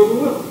say, whosoever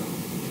will.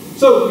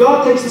 So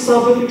God takes the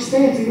salvific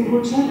stance even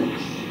towards sinners.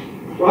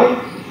 Right?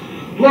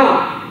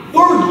 Now,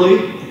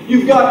 thirdly,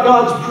 you've got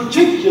God's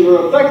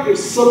particular, effective,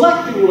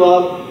 selecting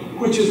love,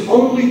 which is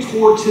only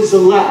towards His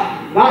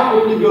elect. That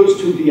only goes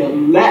to the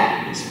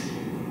elect.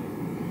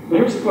 Now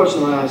here's the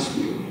question I ask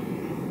you.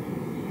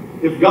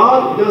 If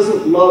God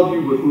doesn't love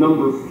you with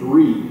number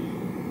 3,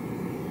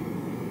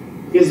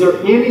 is there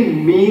any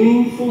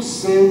meaningful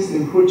sense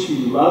in which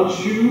He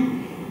loves you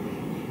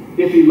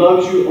if He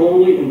loves you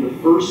only in the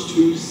first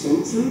 2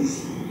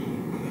 senses?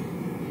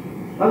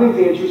 I think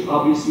the answer is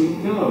obviously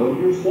no, and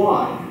here's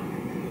why.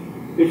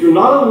 If you're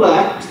not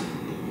elect,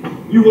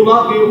 you will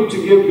not be able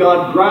to give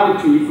God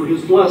gratitude for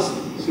His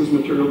blessings, His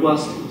material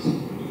blessings.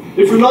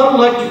 If you're not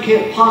elect, you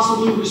can't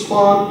possibly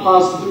respond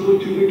positively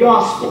to the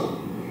gospel.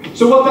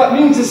 So what that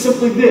means is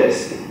simply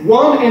this.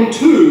 1 and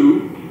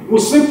 2 will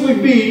simply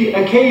be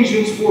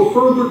occasions for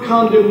further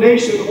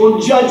condemnation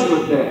on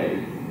Judgment Day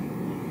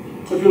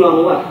if you're not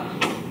elect.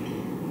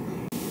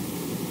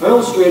 I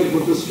illustrate it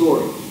with this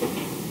story.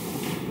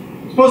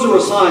 Suppose there were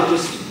a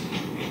scientist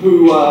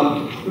who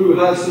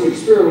has some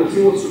experiments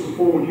he wants to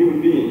perform with human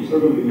beings. They're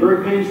going to be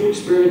very painful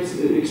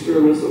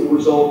experiments that will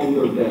result in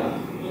their death.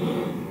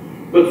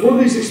 But for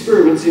these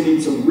experiments, he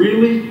needs some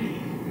really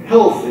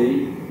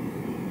healthy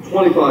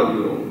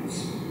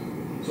 25-year-olds.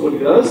 So what he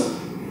does,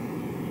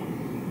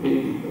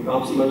 he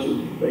adopts a bunch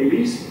of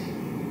babies,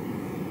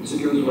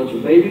 secures a bunch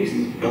of babies,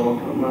 he's got all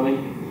kind of money,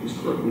 he's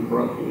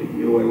corruptly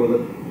get away with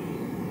it.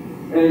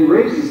 And he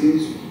raises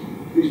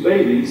these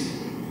babies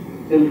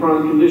in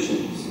prime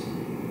conditions.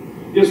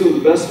 Gives them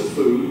the best of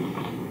food,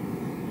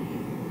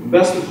 the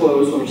best of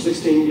clothes. When they're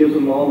 16, gives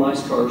them all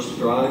nice cars to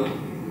drive.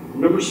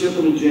 Membership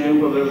in a gym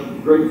where they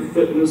have great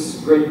fitness,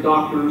 great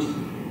doctors,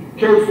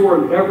 cared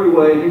for in every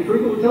way. And he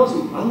frequently tells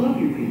them, I love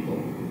you people.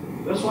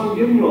 That's why I'm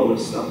giving you all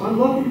this stuff. I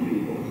love you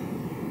people.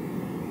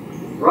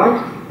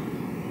 Right?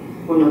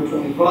 When they're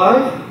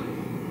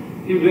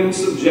 25, he then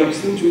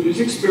subjects them to these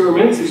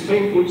experiments, these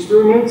painful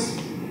experiments,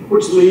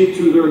 which lead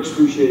to their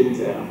excruciating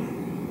death.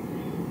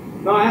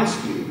 Now I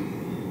ask you,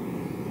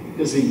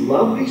 does he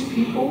love these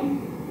people?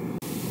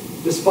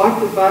 Despite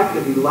the fact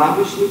that he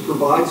lavishly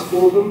provides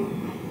for them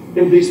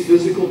in these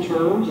physical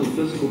terms and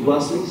physical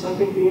blessings? I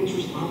think the answer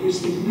is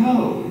obviously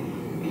no.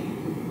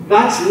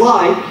 That's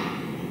like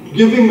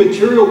giving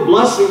material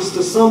blessings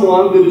to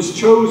someone that is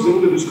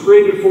chosen, that is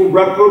created for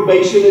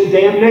reprobation and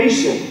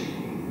damnation.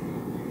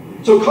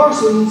 So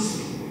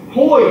Carson's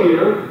ploy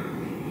here,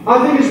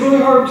 I think, is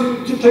really hard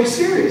to take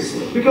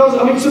seriously. Because,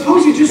 I mean,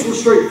 suppose he just were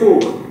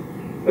straightforward.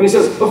 And he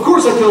says, of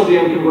course I tell the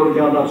unconverted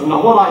God loves them.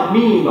 Now what I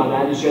mean by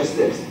that is just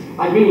this.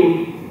 I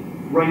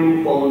mean, rain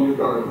will fall on your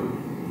garden.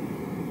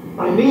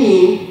 I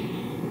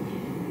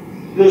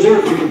mean, there's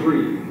air for you to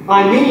breathe.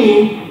 I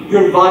mean,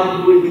 you're invited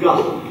to believe the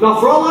gospel. Now,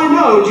 for all I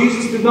know,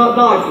 Jesus did not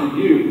die for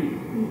you.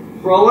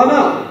 For all I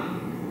know.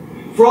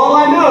 For all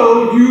I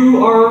know,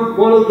 you are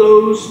one of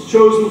those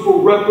chosen for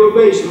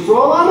reprobation. For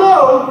all I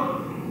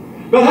know.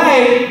 But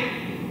hey,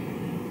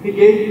 he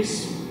gave you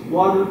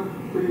water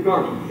for your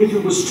garden. If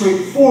it was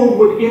straightforward,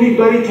 would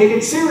anybody take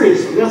it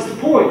seriously? That's the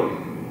point.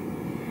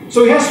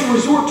 So he has to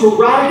resort to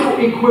radical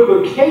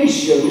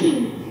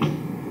equivocation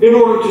in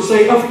order to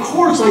say, of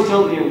course I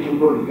tell the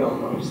unconverted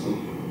God loves them.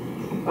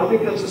 I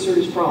think that's a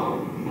serious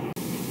problem.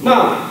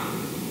 Now,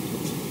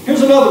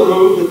 here's another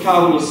move that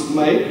Calvinists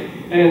make,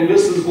 and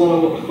this is one I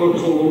want to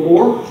focus on a little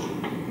more.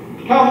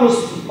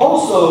 Calvinists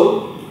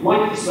also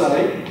like to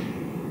say,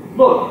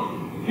 look,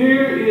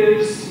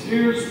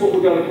 here's what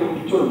we've got to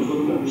come to terms with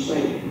and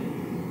understanding.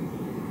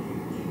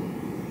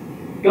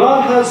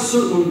 God has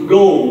certain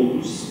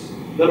goals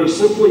that are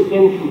simply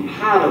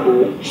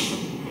incompatible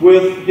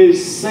with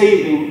His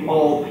saving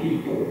all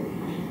people.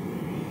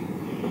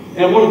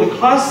 And one of the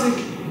classic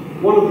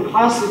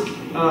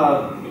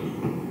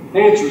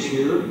answers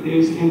here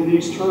is in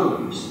these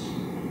terms.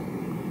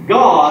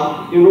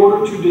 God, in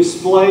order to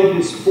display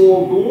His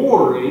full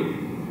glory,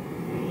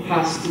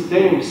 has to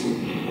damn some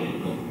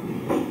people.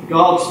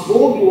 God's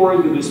full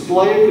glory, the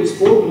display of His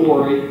full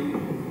glory,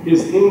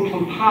 is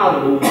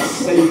incompatible with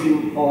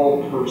saving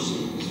all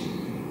persons.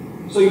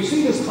 So you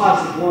see this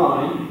classic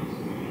line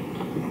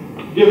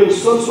given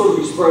some sort of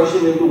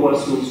expression in the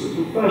Westminster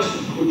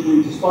Confession, which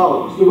reads as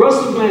follows. The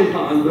rest of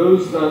mankind,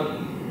 those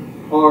that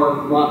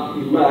are not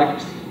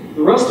elect,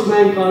 the rest of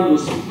mankind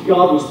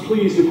God was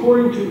pleased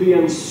according to the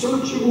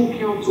unsearchable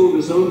counsel of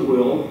His own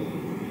will,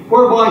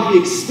 whereby He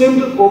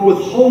extendeth or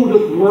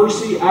withholdeth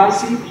mercy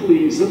as He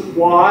pleaseth.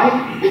 Why?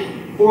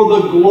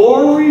 For the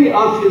glory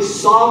of His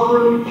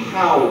sovereign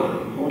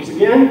power. Once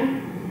again,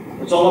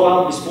 it's all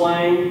about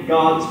displaying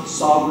God's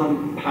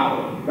sovereign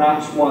power.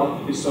 That's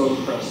what is so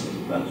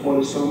impressive. That's what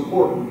is so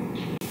important.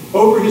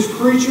 over his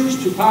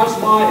creatures to pass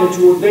by and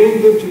to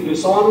ordain them to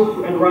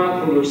dishonor and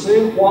wrath from their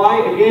sin. Why?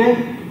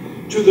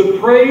 Again, to the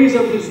praise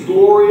of his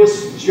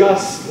glorious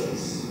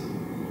justice.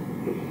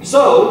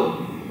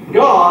 So,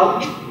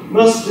 God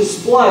must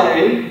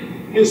display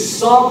his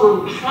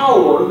sovereign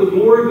power, the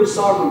glory of his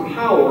sovereign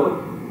power,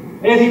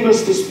 and he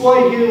must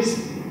display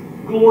his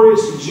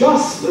glorious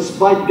justice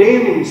by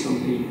damning some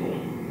people.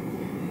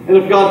 And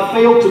if God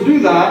failed to do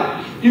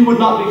that, he would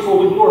not be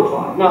fully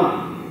glorified.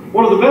 Now,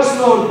 one of the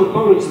best-known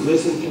proponents of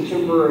this in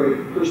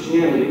contemporary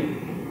Christianity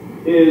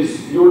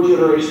is your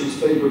generation's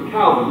favorite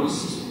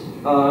Calvinist.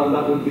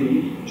 That would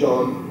be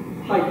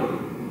John Piper.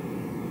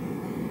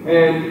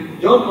 And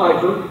John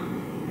Piper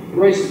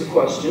raises the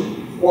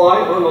question, why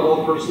are not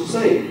all persons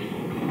saved?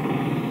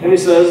 And he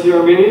says the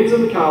Arminians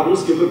and the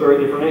Calvinists give a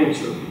very different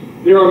answer.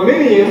 The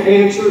Arminian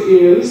answer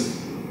is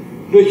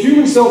the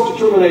human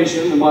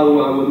self-determination, and by the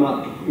way, I would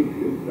not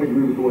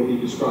agree with the way he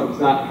describes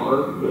that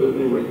part, but at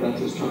any rate,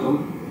 that's his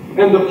term.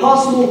 And the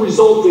possible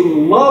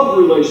resulting love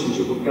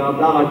relationship with God,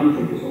 that I do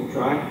think is on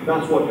track.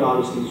 That's what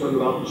God is concerned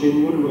about,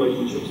 genuine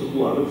relationships of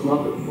love. It's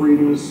not that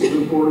freedom is super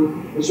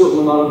important. It's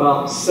certainly not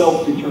about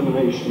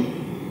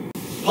self-determination.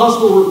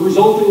 Possible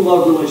resulting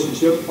love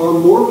relationship are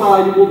more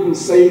valuable than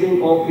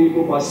saving all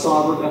people by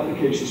sovereign,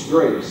 efficacious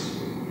grace.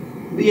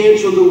 The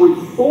answer the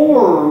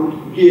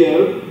Reformed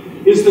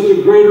give is that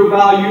the greater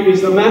value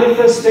is the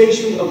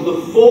manifestation of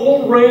the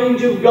full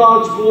range of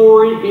God's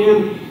glory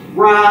in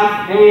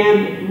wrath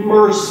and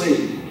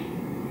mercy,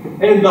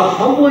 and the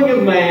humbling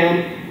of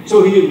man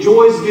so he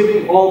enjoys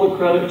giving all the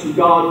credit to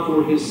God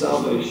for his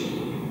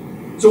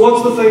salvation. So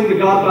what's the thing that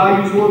God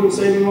values more than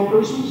saving all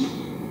persons?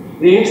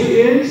 The answer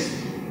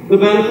is the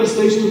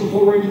manifestation of the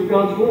full range of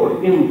God's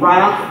glory in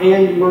wrath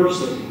and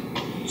mercy.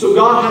 So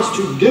God has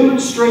to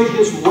demonstrate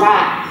his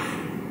wrath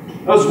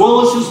as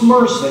well as his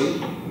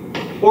mercy,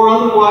 or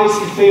otherwise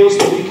he fails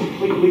to be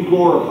completely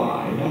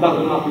glorified, and that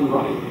would not be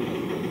right.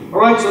 All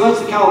right, so that's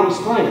the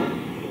Calvinist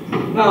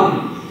claim.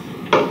 Now,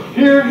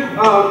 here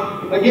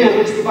again,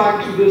 let's go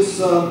back to this.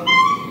 This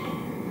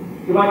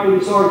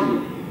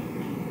argument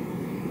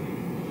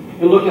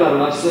and look at it.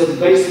 I said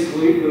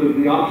basically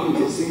the options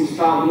it seems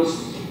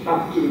Calvinists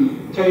have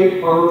to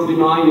take are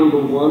deny number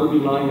 1 or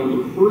deny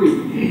number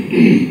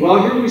 3.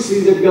 Well, here we see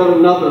they've got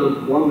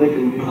another one they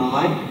can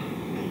deny.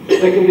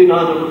 They can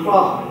deny number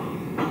 5.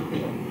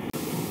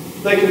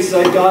 They can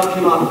say God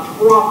cannot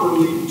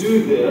properly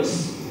do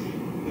this.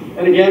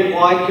 And again,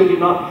 why could he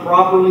not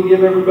properly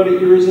give everybody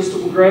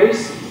irresistible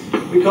grace?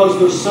 Because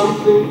there's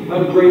something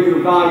of greater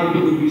value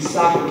that would be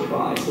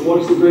sacrificed. And what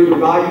is the greater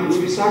value that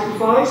would be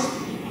sacrificed?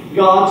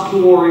 God's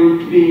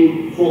glory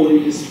being fully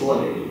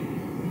displayed.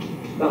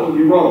 That would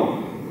be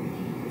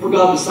wrong. For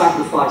God to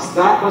sacrifice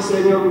that by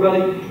saving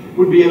everybody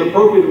would be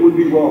inappropriate, it would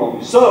be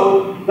wrong.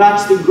 So,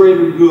 that's the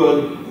greater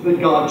good that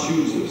God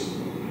chooses.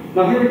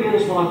 Now here again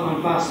is what I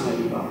find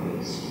fascinating about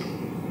this.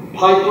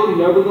 Piper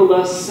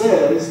nevertheless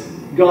says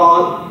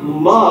God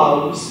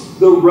loves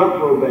the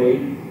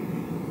reprobate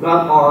that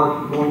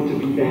are going to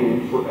be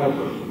damned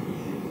forever.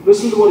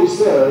 Listen to what he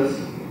says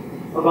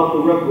about the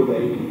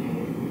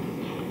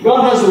reprobate.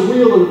 God has a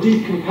real and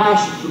deep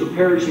compassion for the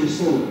perishing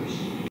sinners.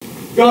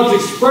 God's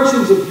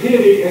expressions of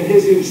pity and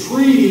his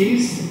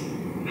entreaties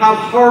have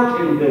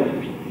heart in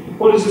them.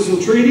 What is his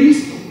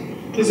entreaties?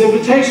 His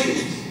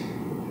invitations.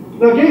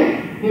 Now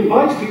again, he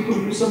invites people to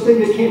do something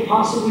they can't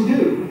possibly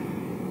do,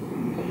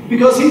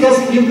 because he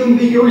doesn't give them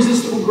the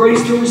irresistible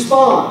grace to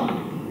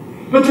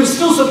respond. But there's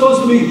still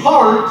supposed to be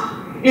heart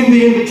in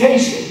the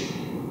invitation.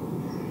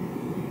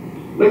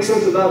 Make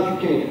sense of that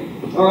if you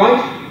can. All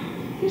right?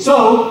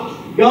 So,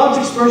 God's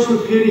expression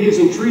of pity, his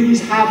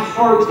entreaties, have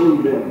heart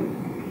in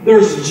them.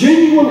 There's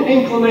genuine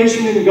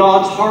inclination in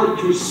God's heart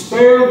to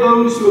spare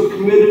those who have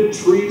committed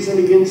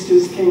treason against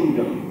his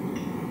kingdom.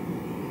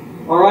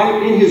 All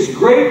right? In his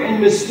great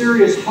and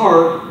mysterious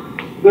heart,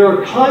 there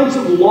are kinds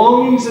of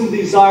longings and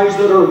desires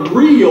that are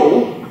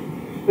real.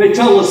 They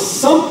tell us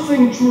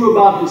something true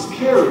about his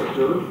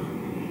character,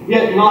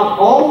 yet not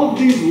all of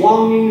these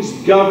longings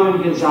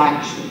govern his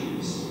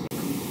actions.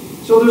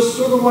 So there's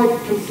sort of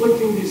like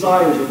conflicting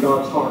desires in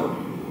God's heart.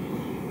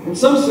 In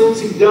some sense,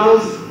 he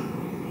does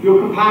feel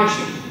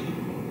compassion.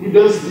 He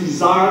does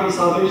desire the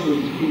salvation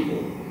of his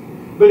people.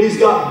 But he's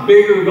got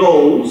bigger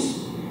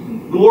goals,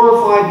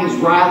 glorifying his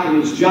wrath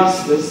and his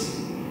justice,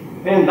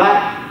 and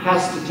that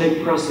has to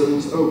take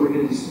precedence over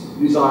his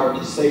desire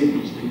to save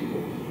these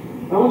people.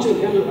 I want you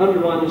to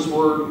underline this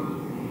word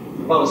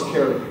about his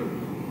character.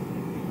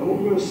 And what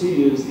we're going to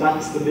see is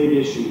that's the big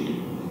issue.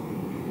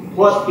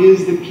 What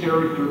is the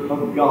character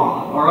of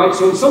God? All right,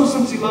 so in some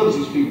sense he loves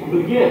these people.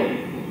 But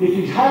again, if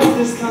he has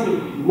this kind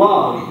of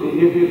love,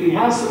 if he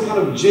has some kind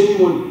of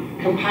genuine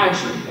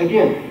compassion,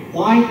 again,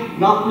 why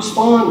not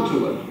respond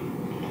to it?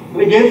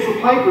 And again, for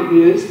Piper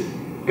is,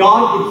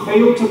 God would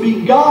fail to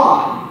be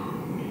God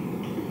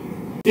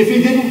if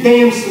he didn't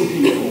damn some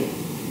people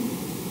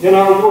in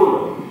our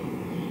world.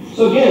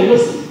 So again,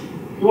 listen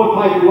to what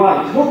Piper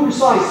writes. More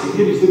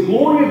precisely, it is the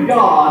glory of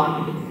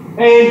God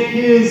and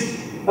his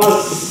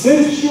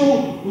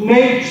essential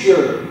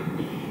nature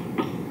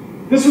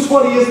This is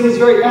what he is in his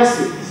very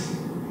essence.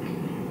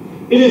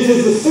 It is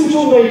his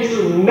essential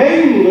nature,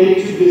 namely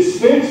to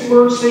dispense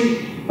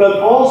mercy, but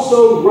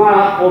also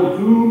wrath on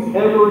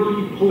whomever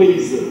he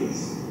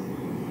pleases.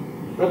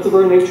 That's the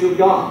very nature of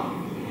God.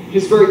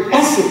 His very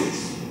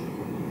essence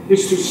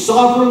is to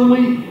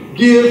sovereignly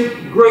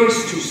give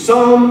grace to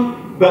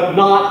some, but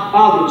not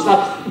others.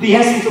 That's the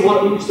essence of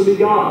what it means to be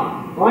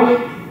God,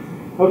 right?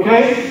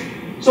 Okay?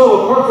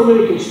 So, apart from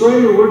any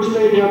constraint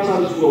originating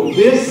outside his will,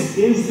 this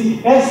is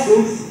the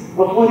essence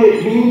of what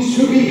it means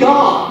to be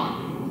God.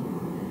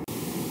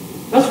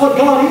 That's what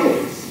God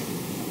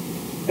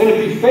is. And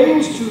if he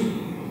fails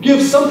to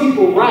give some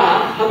people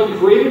wrath, having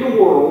created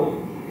a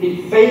world,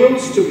 he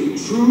fails to be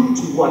true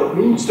to what it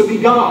means to be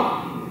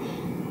God.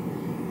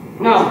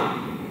 Now,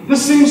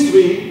 this seems to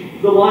be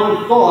the line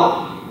of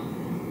thought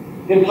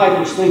in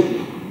Piper's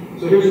thinking.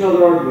 So here's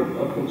another argument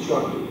of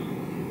constructive.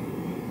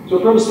 So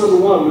premise number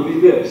one would be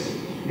this.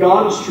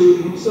 God is true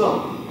to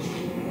himself.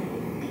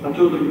 I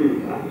totally agree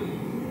with that.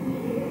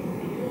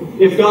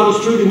 If God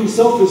is true to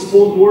himself, his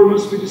full glory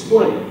must be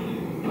displayed.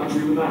 I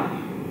agree with that.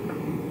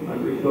 I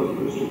agree with both of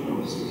those two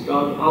premises.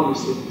 God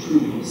obviously is true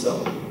to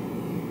himself.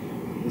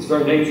 His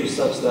very nature is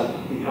such that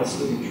he has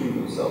to be true to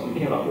himself. He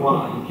cannot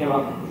lie. He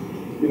cannot,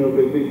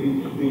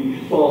 be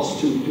false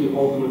to the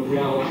ultimate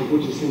reality,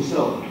 which is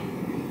himself.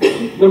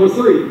 Number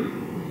three,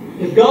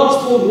 if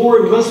God's full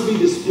glory must be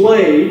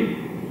displayed,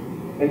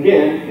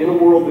 again, in a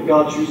world that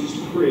God chooses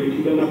to create,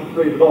 he doesn't have to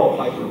create at all,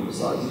 Piper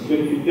emphasizes. But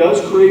if he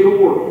does create a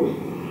world,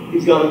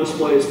 he's got to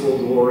display his full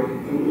glory,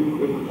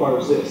 and it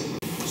requires this.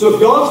 So if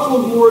God's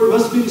full glory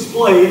must be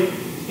displayed,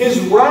 his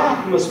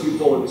wrath must be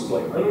fully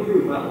displayed. I don't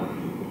agree with that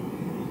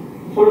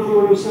one. What if there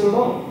were no sin at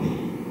all?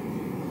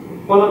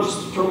 Why not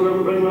just determine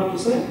everybody not to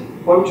sin?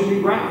 Why would you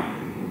need wrath?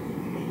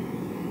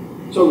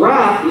 So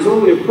wrath is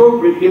only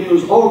appropriate if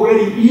there's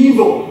already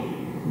evil.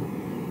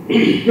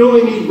 You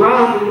only need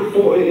wrath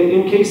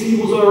in case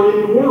evil's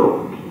already in the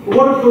world. But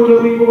what if there were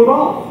no evil at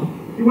all?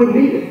 You wouldn't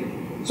need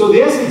it. So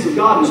the essence of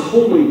God is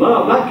holy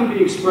love. That can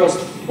be expressed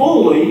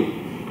fully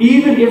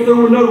even if there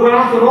were no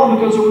wrath at all,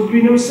 because there would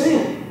be no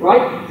sin.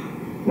 Right?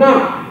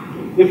 Now,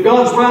 if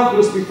God's wrath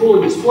must be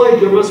fully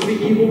displayed, there must be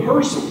evil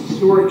persons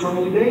who are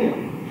eternally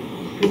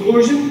damned.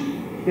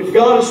 Conclusion? If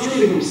God is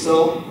true to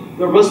himself,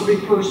 there must be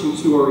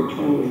persons who are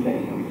eternally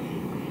damned.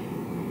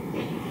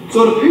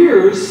 So it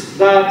appears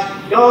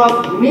that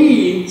God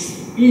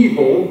needs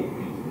evil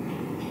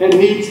and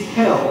needs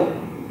hell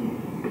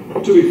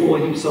to be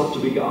fully himself to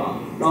be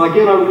God. Now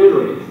again, I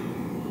reiterate,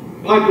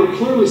 Piper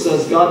clearly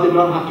says God did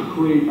not have to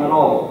create at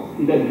all.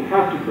 He doesn't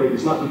have to create.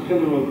 It's not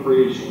dependent on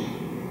creation.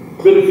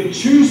 But if he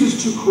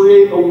chooses to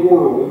create a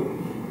world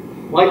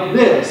like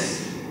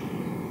this,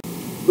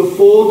 the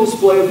full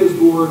display of his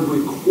glory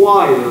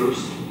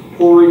requires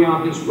pouring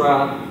out his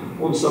wrath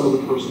on some of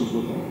the persons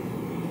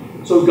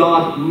within. So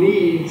God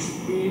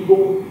needs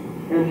evil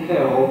and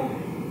hell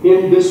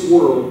in this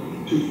world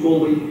to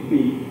fully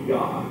be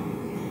God.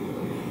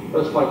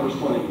 That's Piper's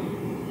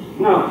claim.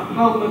 Now,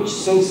 how much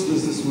sense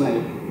does this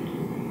make?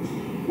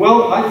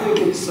 Well, I think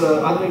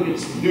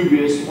it's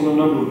dubious on a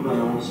number of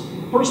grounds.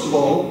 First of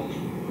all,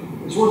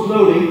 it's worth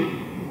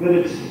noting that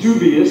it's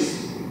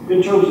dubious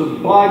in terms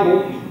of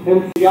Bible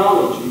and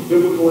theology,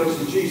 biblical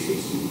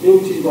exegesis.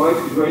 N.T. Wright,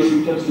 the great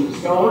New Testament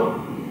scholar,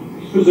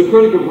 who's a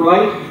critic of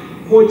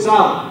Wright, points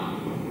out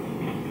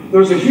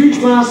there's a huge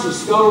mass of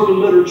scholarly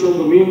literature on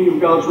the meaning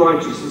of God's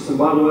righteousness. And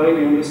by the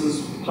way, and this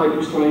is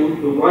Piper's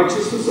claim, the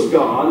righteousness of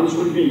God is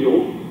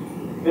revealed.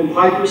 And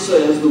Piper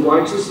says the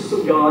righteousness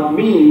of God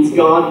means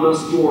God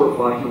must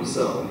glorify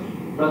himself.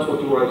 That's what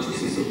the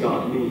righteousness of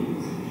God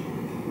means.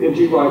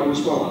 N.T. Wright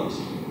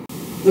responds,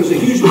 there's a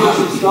huge mass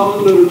of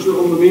scholarly literature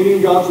on the meaning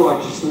of God's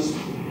righteousness,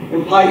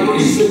 and Piper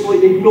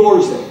simply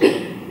ignores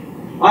it.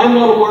 I am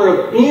not aware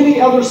of any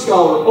other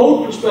scholar,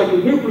 Old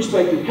Perspective, New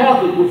Perspective,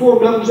 Catholic,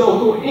 Reformed,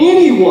 Evangelical,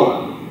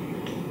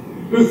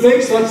 anyone who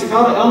thinks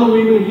lexicata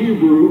Elohim in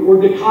Hebrew or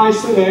Dechai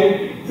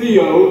Sene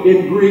Theo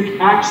in Greek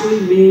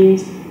actually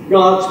means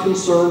God's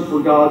concern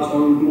for God's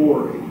own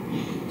glory.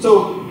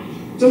 So,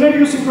 it's an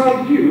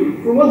idiosyncratic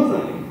view, for one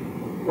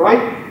thing,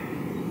 right?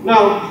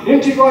 Now,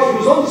 N.T. Wright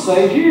goes on to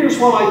say, here's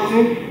what I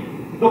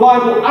think the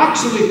Bible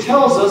actually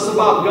tells us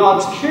about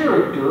God's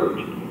character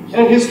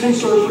and his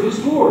concern for his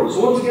glory.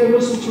 So once again,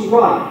 listen to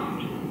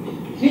Wright.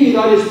 He,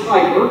 that is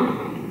Piper,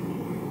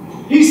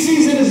 he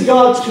sees it as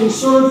God's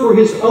concern for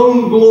his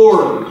own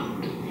glory,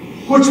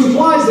 which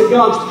implies that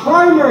God's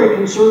primary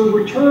concern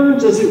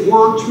returns, as it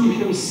were, to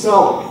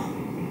himself.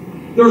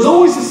 There's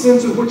always a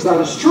sense in which that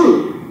is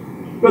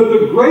true. But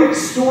the great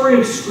story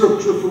of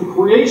Scripture, from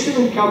creation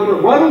and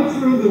covenant, right on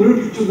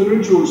through to the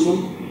New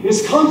Jerusalem,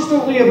 is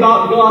constantly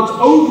about God's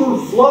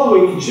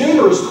overflowing,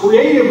 generous,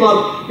 creative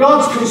love,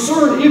 God's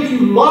concern, if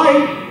you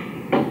like,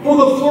 for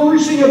the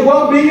flourishing and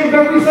well-being of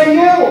everything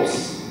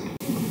else.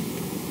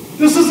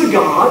 This is a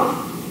God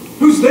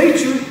whose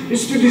nature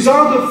is to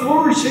desire the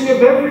flourishing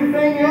of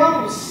everything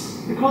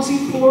else, because he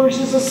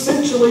flourishes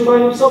essentially by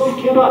himself.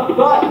 He cannot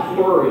but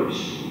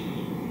flourish.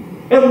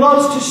 and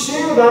loves to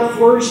share that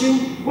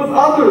flourishing with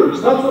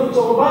others. That's what it's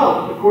all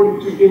about,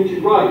 according to N.T.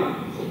 Wright.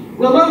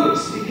 Now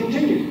notice, he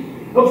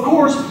continues, of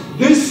course,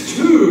 this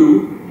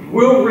too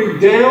will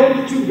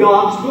redound to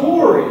God's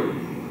glory.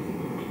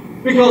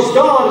 Because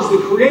God, as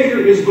the Creator,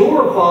 is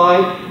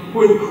glorified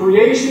when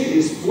creation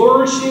is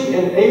flourishing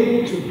and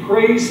able to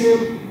praise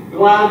Him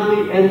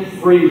gladly and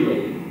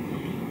freely.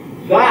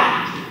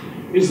 That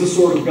is the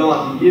sort of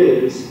God He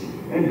is.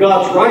 And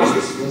God's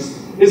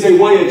righteousness is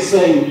a way of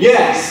saying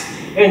yes,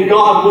 and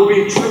God will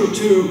be true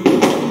to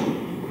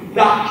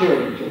that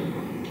character.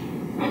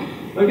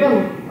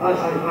 Again,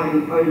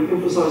 I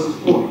emphasize this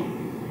point.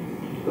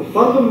 The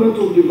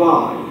fundamental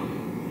divide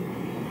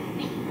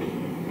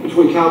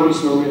between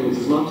Calvinists and Arminians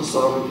is not the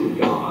sovereignty of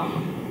God.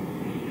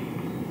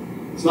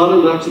 It's not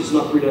election, it's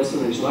not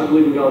predestination. I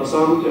believe in God's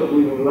sovereignty, I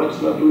believe in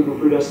election, I believe in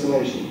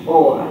predestination.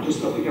 All of that,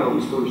 just not the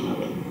Calvinist version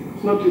of it.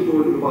 It's not the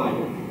authority of the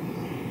Bible.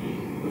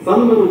 The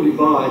fundamental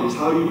divide is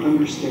how you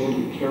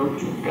understand the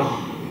character of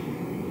God.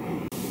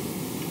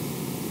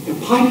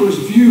 And Piper's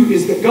view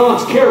is that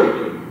God's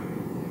character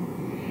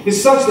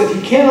is such that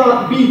He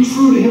cannot be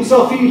true to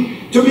Himself.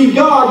 To be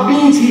God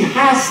means He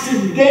has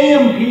to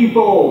damn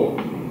people.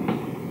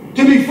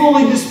 To be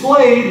fully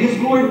displayed, His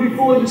glory to be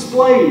fully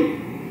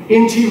displayed.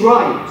 N.T.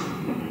 Wright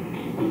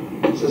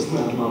says,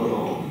 no, not at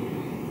all.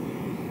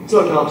 It's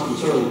not God's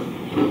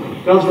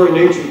concern. God's very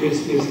nature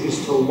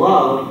is to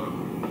love,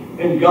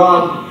 and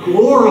God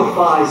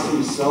glorifies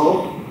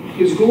Himself.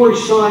 His glory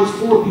shines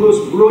forth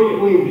most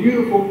brilliantly and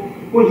beautiful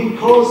when He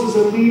causes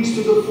and leads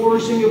to the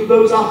flourishing of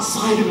those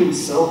outside of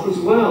Himself as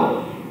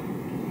well.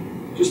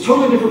 Just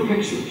totally different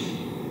pictures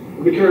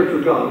of the character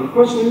of God. And the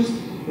question is,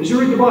 as you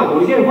read the Bible,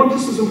 and again, what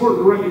this is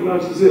important to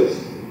recognize is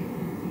this.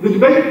 The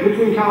debate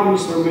between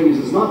Calvinists and Arminians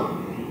is not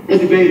a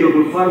debate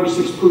over 5 or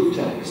 6 proof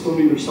texts on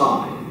either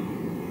side.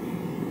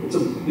 It's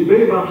a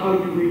debate about how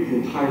you read the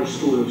entire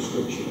story of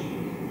Scripture.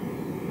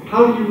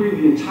 How do you read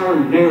the entire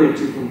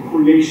narrative from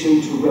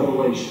creation to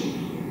Revelation?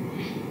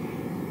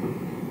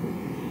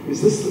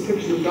 Is this the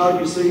picture of God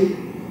you see?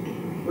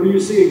 Or do you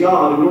see a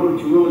God, in order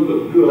to really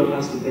look good,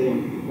 has to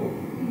damn people?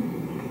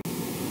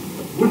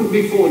 Wouldn't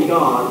be fooling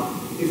God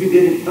if He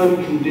didn't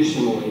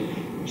unconditionally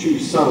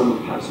choose some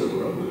and pass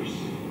over others?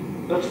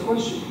 That's a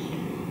question.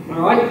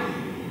 All right?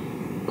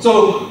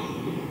 So,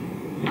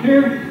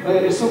 here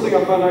is something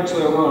I find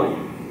actually ironic.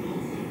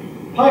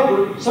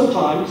 Piper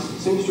sometimes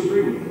seems to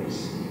agree with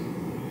this.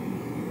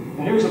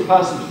 And here's a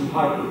passage from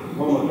Piper,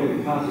 one of my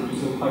favorite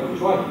passages in Piper's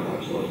writing,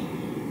 actually.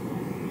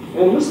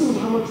 And listen to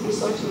how much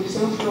this actually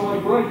sounds kind of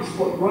like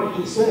what Wright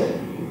just said.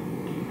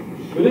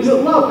 But is it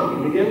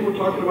loving? And again, we're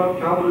talking about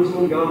Calvinism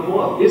and God's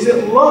love. Is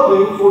it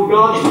loving for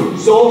God to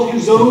exalt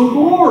His own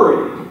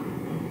glory?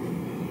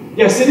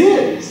 Yes, it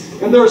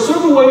is. And there are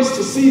several ways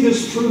to see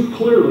this truth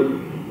clearly.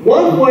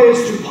 One way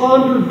is to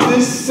ponder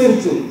this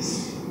sentence.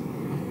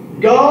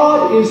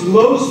 God is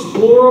most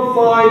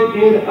glorified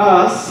in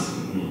us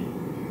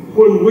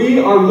when we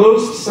are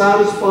most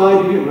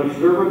satisfied in Him. If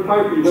you've ever read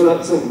Piper, you know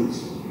that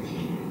sentence.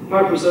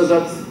 Piper says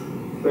that's the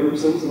favorite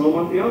sentence in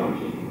all my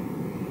theology.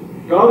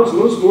 God is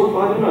most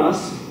glorified in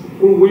us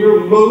when we are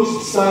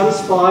most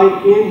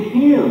satisfied in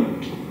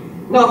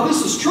Him. Now, if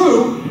this is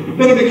true,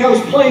 then it becomes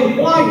plain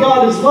why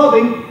God is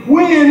loving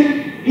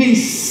when He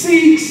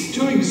seeks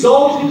to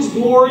exalt His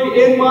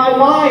glory in my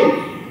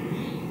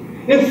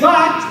life. In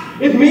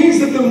fact, it means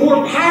that the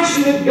more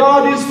passionate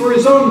God is for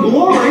His own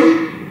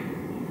glory,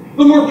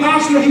 the more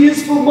passionate He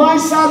is for my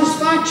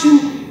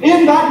satisfaction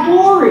in that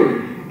glory.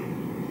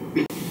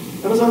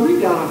 And as I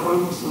read that, I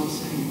find myself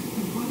saying,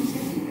 why does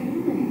that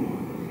depend anymore?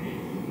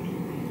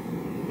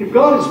 If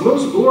God is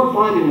most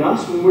glorified in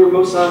us when we're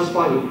most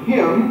satisfied in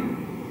Him,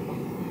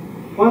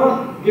 why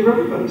not give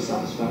everybody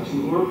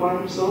satisfaction, glorify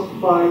Himself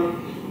by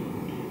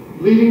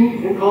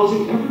leading and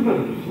causing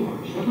everybody to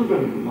flourish,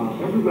 everybody to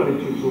love, everybody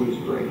to enjoy His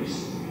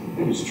grace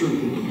and His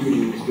truth and His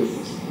beauty and His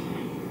goodness?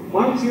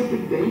 Why does He have to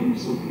damn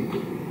some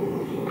people before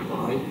they're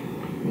glorified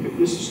if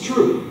this is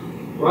true?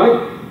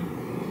 Right?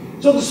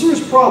 So the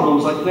serious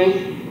problems, I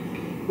think,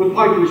 with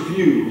Piper's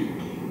view,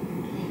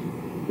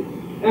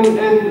 and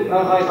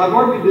I've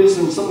argued this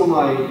in some of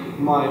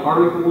my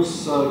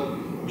articles,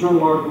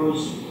 journal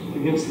articles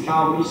against the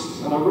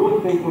Calvinists, and I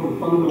really think one of the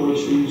fundamental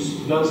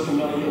issues does come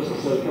down to this. I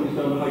said it comes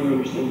down to how you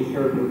understand the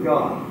character of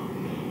God.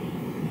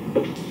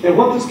 And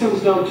what this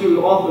comes down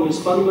to often is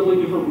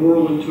fundamentally different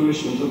moral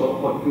intuitions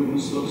about what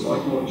goodness looks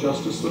like and what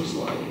justice looks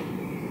like.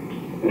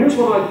 And here's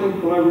what I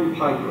think when I read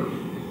Piper.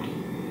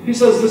 He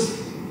says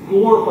this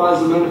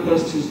glorifies and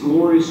manifests His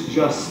glorious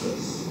justice.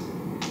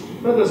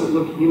 That doesn't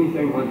look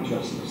anything like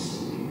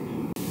justice,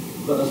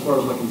 but as far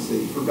as I can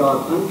see, for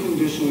God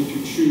unconditionally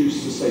to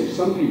choose to save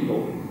some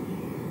people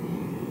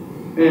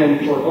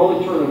and for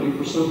all eternity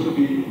for some to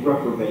be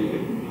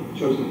reprobated,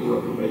 chosen for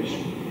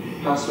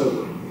reprobation, passed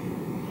over.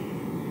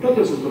 That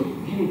doesn't look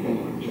anything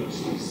like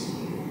justice.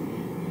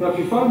 Now, if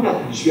you find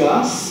that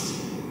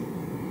just,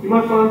 you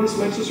might find this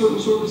makes a certain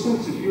sort of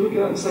sense. If you look at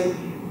it and say,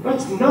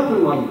 that's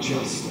nothing like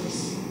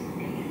justice.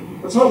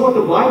 That's not what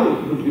the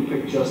Bible would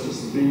depict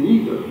justice as being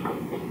either.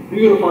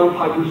 You're going to find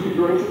Piper's view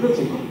very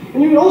convincing.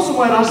 And you also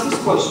might ask this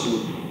question.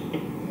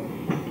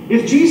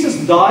 If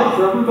Jesus died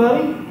for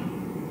everybody,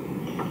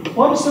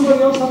 why does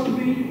somebody else have to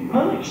be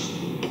punished?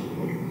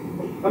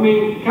 I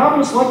mean,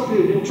 Calvinists like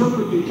to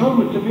interpret the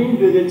atonement to mean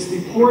that it's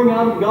the pouring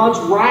out of God's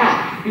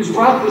wrath. His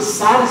wrath is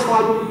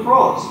satisfied on the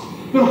cross.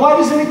 Then why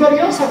does anybody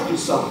else have to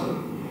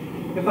suffer,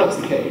 if that's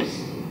the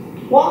case?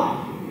 Why?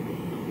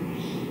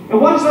 And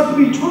why does it have to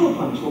be eternal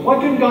punishment? Why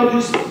couldn't God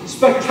just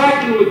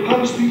spectacularly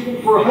punish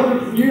people for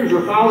 100 years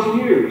or 1,000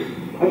 years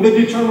and then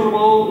determine them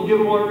all and give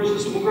them all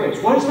irresistible grace?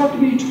 Why does it have to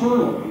be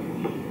eternal?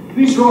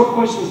 These are all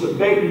questions that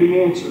beg to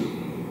be answered.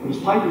 But as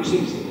Piper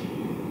sees it,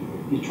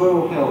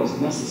 eternal hell is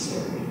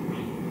necessary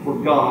for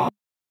God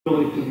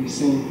really to be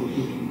seen for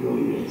who He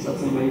really is.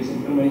 That's an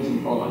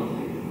amazing thought, I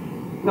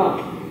think. Now,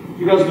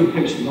 you guys have been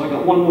patient. I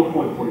got one more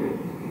point for you.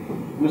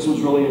 And this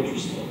one's really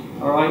interesting.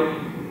 All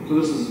right? So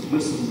this is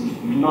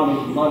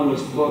not in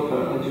this book.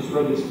 I just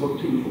read this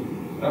book too.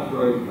 After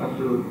I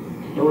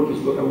wrote this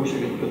book, I wish I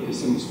could put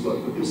this in this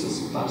book. But this is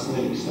some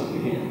fascinating stuff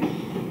again.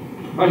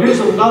 All right, here's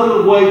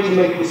another way to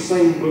make the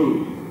same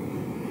move.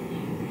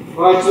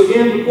 All right, so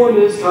again, the point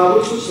is,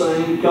 Calvinists are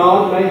saying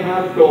God may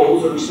have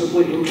goals that are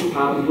simply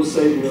incompatible with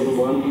saving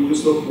everyone. You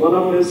just look, one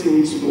of them is He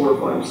needs to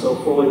glorify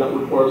Himself fully. That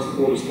requires the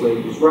full display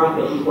of His wrath.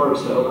 That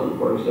requires hell. That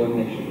requires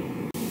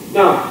damnation.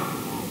 Now,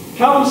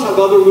 Calvinists have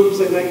other moves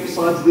they make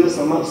besides this.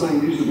 I'm not saying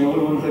these are the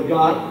only ones they've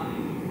got.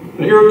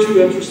 But here are two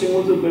interesting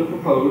ones that have been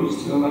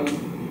proposed. And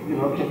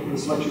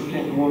this lecture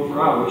can't go on for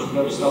hours. We've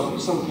got to stop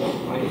at some point,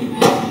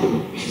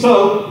 right?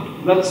 So,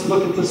 let's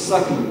look at the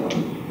second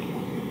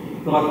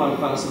one that I find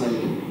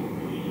fascinating.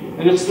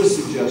 And it's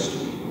this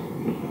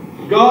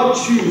suggestion. God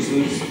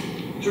chooses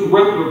to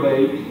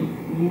reprobate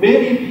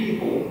many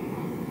people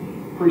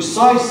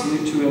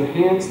precisely to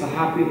enhance the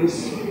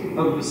happiness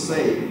of the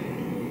saved,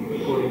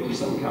 according to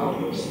some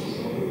Calvinists.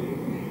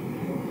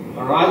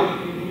 All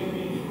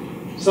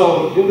right?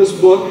 So, in this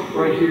book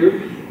right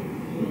here,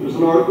 there's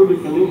an article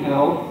defending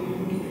hell.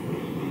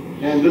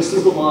 And this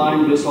is the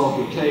line this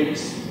author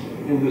takes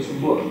in this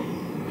book.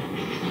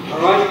 All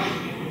right?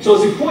 So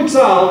as he points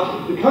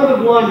out, the kind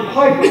of line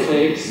Piper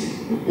takes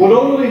would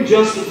only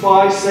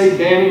justify, say,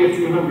 damning a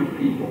few hundred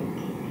people.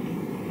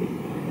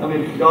 I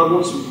mean, if God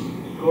wants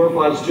to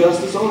glorify His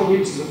justice, all He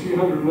needs is a few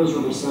hundred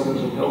miserable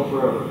sinners in hell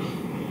forever.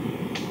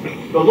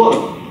 But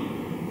look,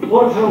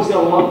 what if hell's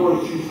got a lot more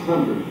than a few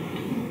hundred?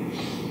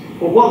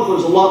 Well, what if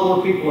there's a lot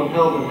more people in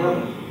hell than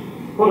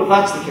heaven? What if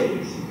that's the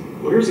case?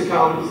 Well, here's a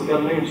Calvinist that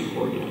got an answer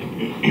for you.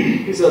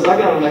 He says, I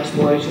got an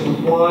explanation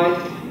of why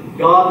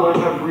God might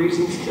have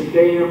reasons to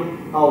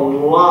damn a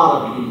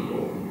lot of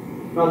people,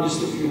 not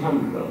just a few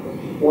hundred of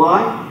them.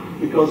 Why?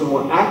 Because it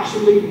will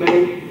actually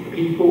make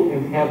people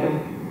in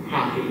heaven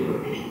happier.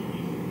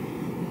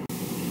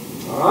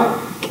 All right?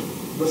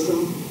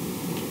 Listen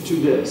to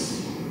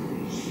this.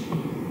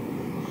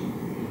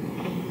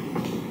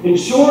 In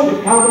short,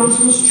 if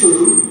Calvinism is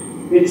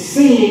true, it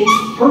seems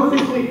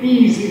perfectly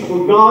easy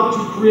for God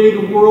to create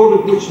a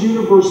world in which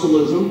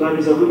universalism, that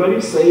is, everybody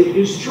saved,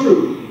 is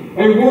true.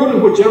 A world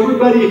in which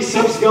everybody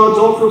accepts God's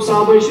offer of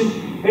salvation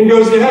and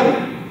goes to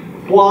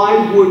heaven.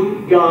 Why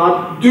wouldn't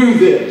God do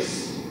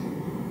this?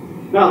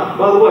 Now,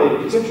 by the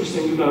way, it's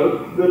interesting to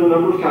note that a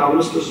number of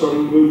Calvinists are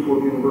starting to move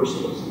toward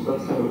universalism.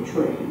 That's kind of a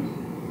trend.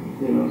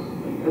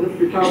 And if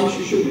you're Calvinist,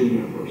 you should be a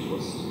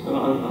universalist. And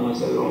I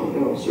say that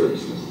in all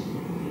seriousness.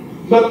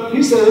 But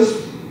he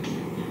says,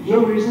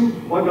 no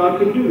reason why God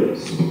couldn't do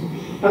this.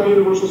 Have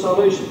universal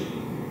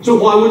salvation. So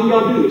why wouldn't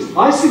God do this?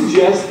 I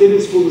suggest it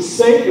is for the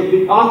sake of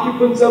the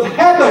occupants of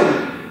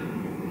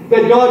heaven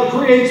that God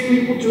creates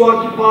people to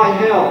occupy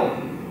hell.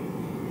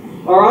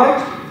 All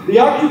right? The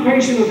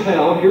occupation of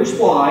hell, here's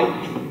why.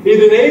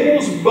 It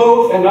enables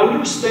both an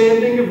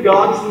understanding of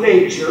God's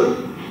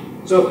nature.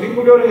 So if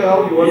people go to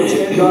hell, you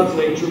understand God's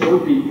nature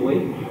more deeply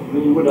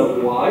than you would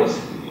otherwise.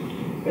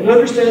 And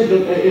understand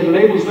that it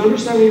enables an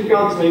understanding of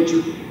God's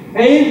nature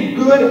and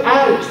good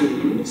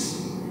attitudes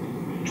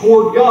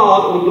toward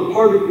God on the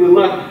part of the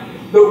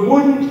elect that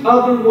wouldn't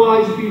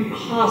otherwise be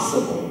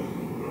possible.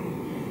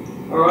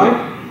 All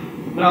right?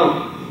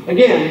 Now,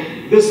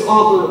 again, this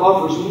author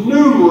offers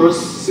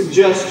numerous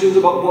suggestions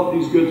about what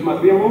these goods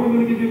might be. I'm only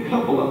going to give you a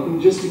couple of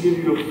them just to give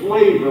you a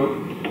flavor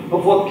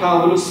of what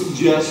Calvinists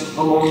suggest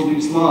along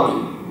these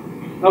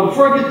lines. Now,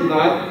 before I get to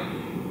that,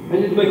 I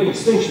need to make a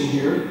distinction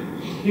here.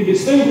 He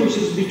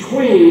distinguishes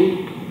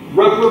between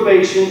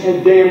reprobation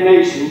and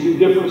damnation, the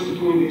difference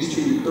between these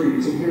two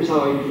decrees. And here's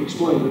how he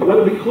explains it.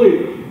 Let it be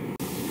clear.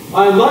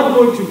 I am not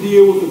going to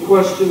deal with the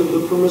question of the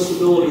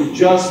permissibility of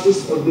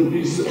justice of the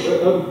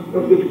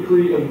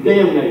decree of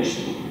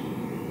damnation.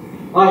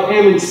 I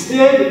am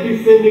instead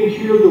defending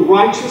here the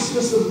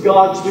righteousness of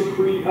God's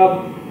decree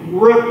of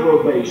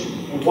reprobation.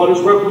 And what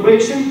is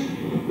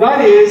reprobation?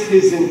 That is,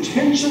 His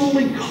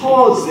intentionally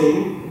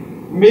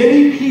causing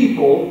many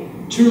people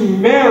to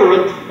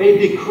merit a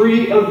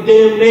decree of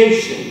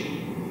damnation,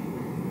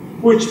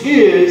 which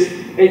is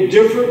a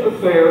different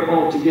affair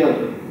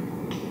altogether.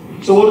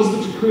 So what is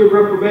the decree of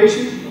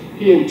reprobation?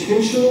 He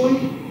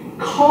intentionally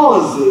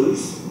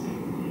causes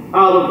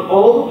out of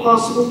all the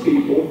possible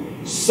people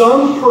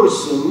some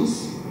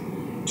persons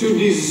to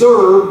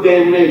deserve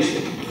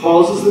damnation.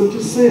 Causes them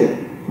to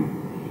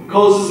sin.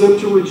 Causes them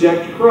to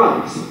reject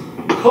Christ.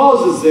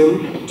 Causes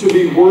them to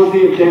be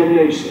worthy of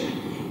damnation.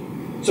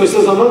 So he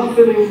says, I'm not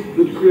defending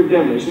the decree of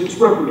damnation. It's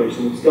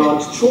reprobation. It's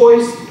God's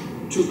choice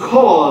to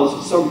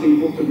cause some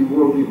people to be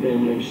worthy of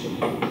damnation.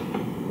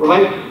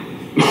 Right?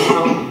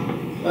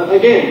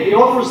 Again, he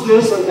offers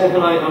this, and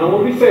I don't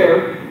want to be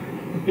fair.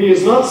 He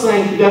is not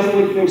saying he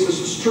definitely thinks this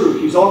is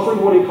true. He's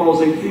offering what he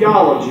calls a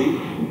theology.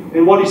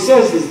 And what he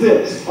says is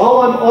this.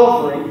 All I'm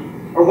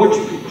offering are what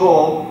you could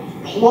call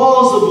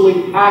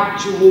plausibly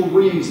actual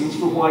reasons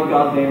for why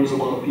God damns a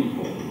lot of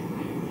people.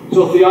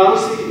 So a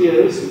theodicy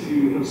is, if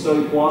you have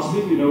studied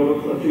philosophy, you know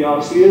what a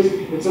theodicy is.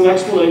 It's an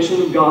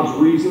explanation of God's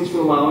reasons for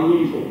allowing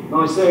evil.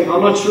 Now I say,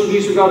 I'm not sure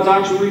these are God's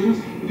actual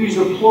reasons, but these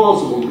are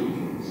plausible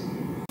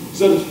reasons.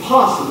 So it's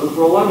possible,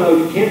 for all I know,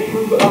 you can't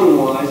prove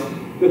otherwise,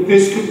 that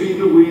this could be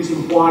the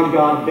reason why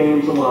God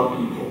damns a lot of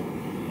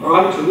people.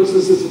 Alright, so this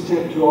is his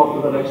attempt to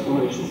offer that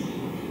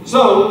explanation.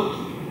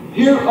 So,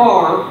 here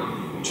are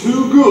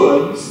two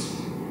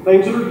goods,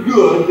 things that are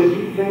good, that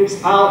he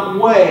thinks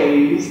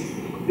outweighs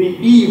the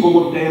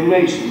evil of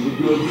damnation, the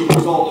good that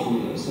results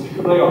from this. And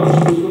here they are.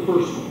 Here's the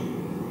first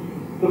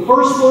one. The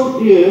first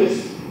one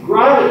is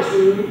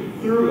gratitude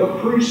through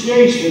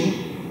appreciation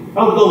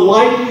of the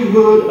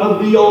likelihood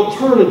of the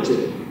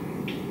alternative.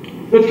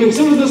 But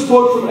consider this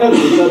quote from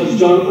Edwards, that is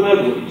Jonathan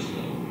Edwards.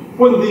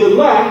 When the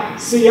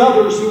elect see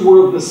others who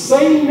were of the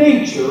same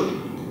nature,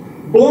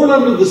 born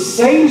under the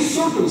same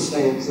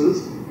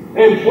circumstances,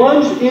 and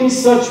plunged in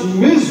such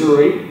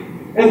misery,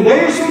 and they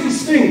are so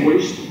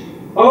distinguished,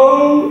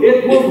 oh,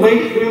 it will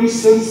make them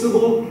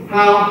sensible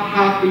how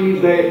happy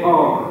they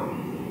are.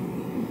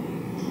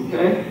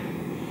 Okay?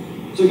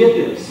 So get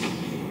this.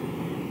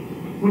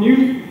 When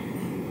you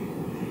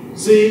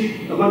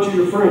see a bunch of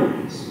your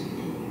friends,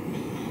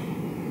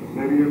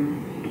 maybe your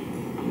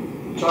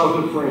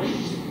childhood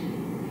friends,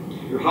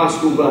 your high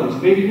school buddies,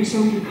 maybe even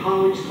some of your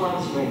college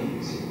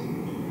classmates,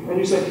 and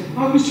you say,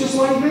 I was just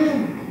like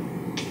them.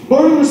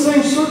 Born in the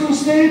same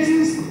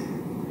circumstances,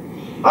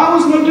 I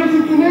was no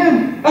different than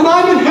them. And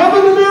I'm in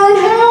heaven and they're in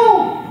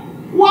hell.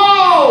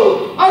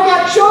 Wow! I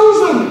got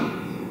chosen.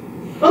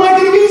 And I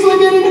could have easily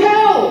been in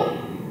hell.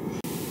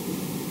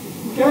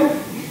 Okay?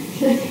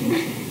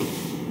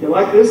 You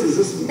like this? Is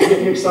this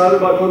getting you excited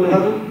about going to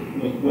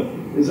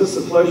heaven? Is this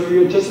the pleasure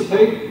you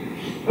anticipate?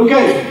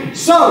 Okay,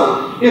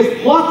 so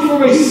if plucked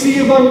from a sea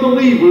of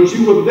unbelievers,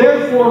 you would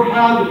therefore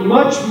have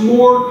much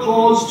more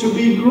cause to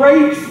be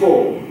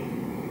grateful.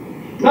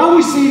 Now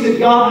we see that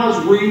God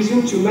has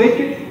reason to make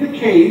it the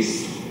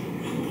case,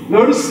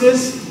 notice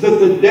this, that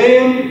the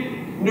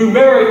damned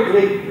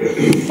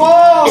numerically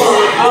far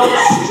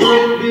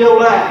outstrip the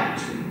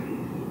elect.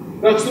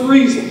 That's the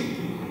reason.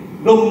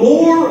 The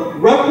more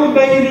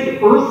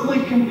reprobated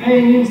earthly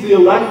companions the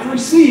elect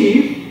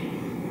receive,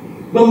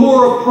 the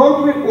more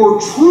appropriate or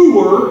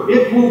truer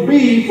it will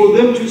be for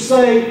them to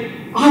say,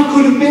 I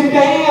could have been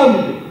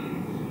damned.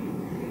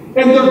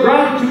 And their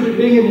gratitude at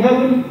being in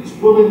heaven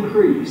will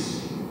increase.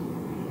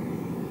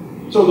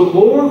 So the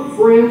more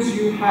friends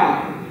you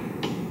have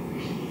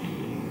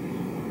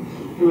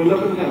who end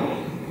up in hell,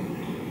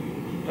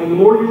 and the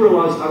more you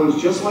realize I was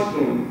just like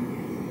them,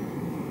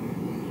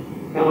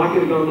 and I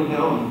could have gone to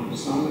hell, and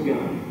son of a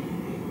gun,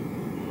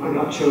 I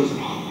got chosen.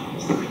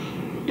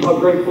 How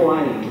grateful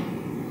I am.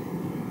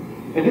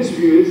 And his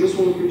view is this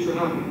will increase your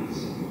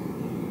happiness.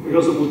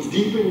 Because it will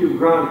deepen your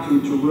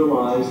gratitude to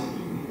realize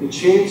the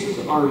chances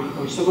are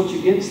so much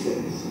against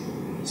this.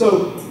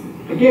 So,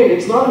 again,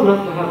 it's not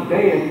enough to have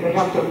damned. They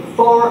have to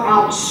far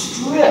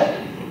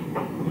outstrip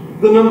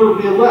the number of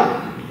the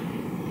elect.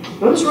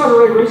 Now, this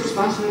writer raises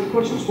fascinating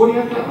questions. What do you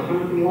have to have?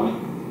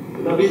 101?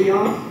 Would that be the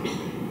odds?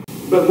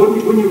 But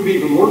wouldn't you be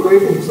even more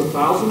grateful if it's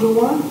 1,000 to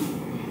 1?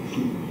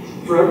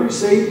 For every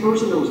saved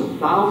person, there was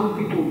 1,000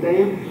 people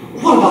damned.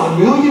 What about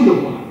 1,000,000 to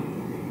 1?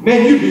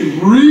 Man, you'd be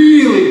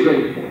really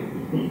grateful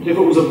if it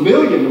was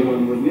 1,000,000 to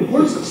 1, wouldn't you?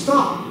 Where does it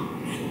stop?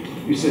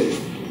 You see.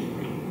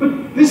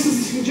 But this is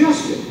a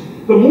suggestion.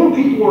 The more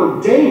people are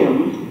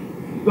damned,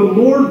 the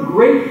more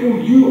grateful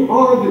you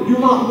are that you're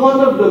not one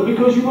of them,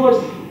 because you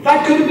realize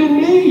that could have been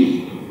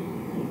me.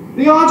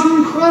 The odds are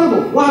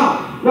incredible.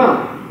 Wow.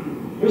 Now,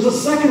 there's a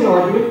second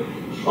argument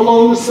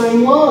along the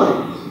same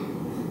lines.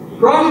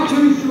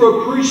 Gratitude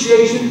through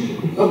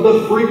appreciation of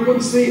the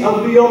frequency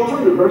of the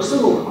alternative. Very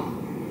similar.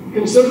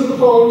 Consider the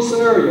following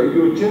scenario.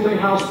 You attend a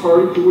house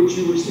party to which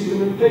you receive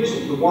an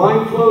invitation. The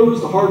wine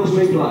flows, the heart is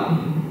made glad.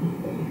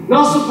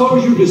 Now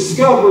suppose you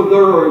discover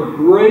there are a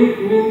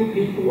great many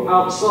people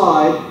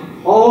outside,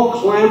 all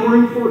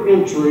clamoring for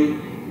entry,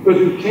 but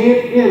who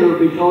can't enter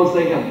because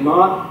they have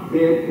not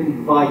been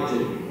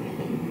invited.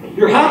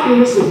 Your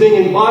happiness of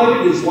being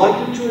invited is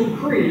likely to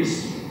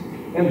increase,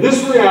 and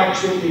this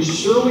reaction is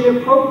surely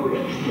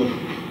appropriate.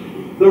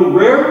 The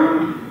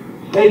rarer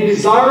a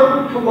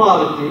desirable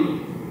commodity,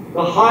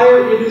 the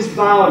higher it is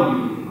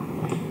valued.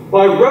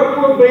 By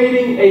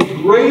reprobating a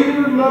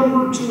greater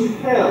number to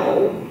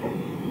hell,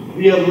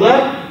 the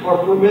elect are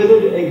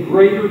permitted a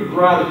greater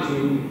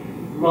gratitude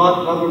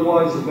not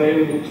otherwise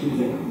available to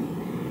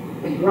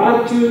them. The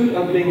gratitude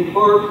of being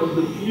part of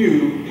the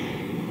few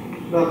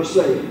that are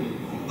saved.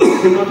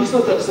 Now just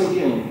let that sink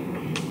in.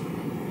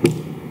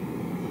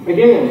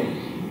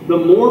 Again, the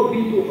more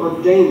people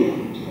are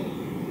damned,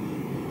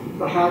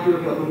 the happier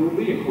heaven will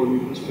be according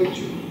to this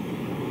picture.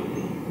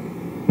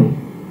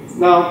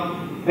 Now,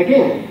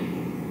 again,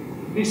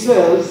 he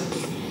says,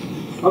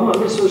 I'm not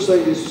necessarily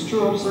saying this is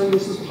true, I'm saying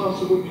this is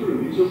possibly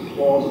true. These are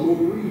plausible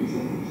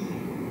reasons.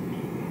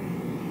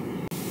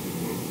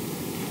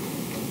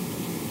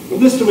 But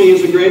this to me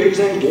is a great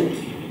example,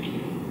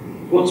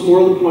 once more,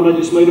 of the point I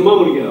just made a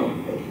moment ago,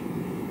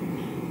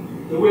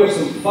 that we have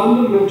some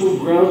fundamental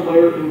ground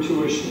layer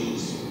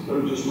intuitions that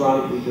are just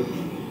radically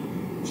different.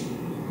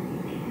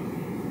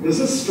 Does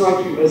this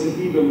strike you as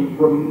even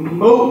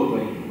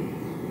remotely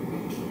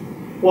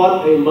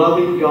what a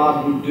loving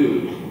God would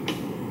do?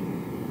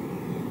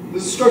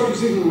 Does it strike you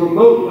as even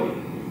remotely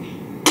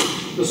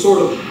the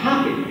sort of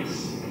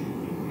happiness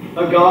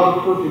a God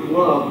of perfect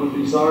love would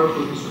desire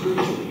for his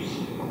creatures?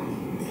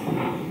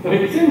 And he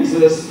begins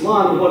this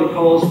line of what he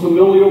calls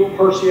familial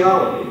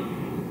partiality.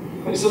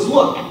 And he says,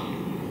 look,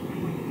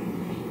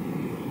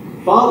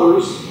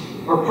 fathers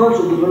are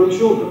partial to their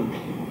children.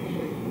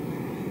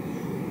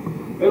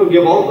 They don't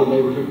give all the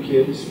neighborhood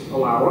kids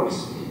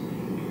allowance.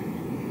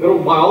 They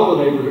don't buy all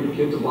the neighborhood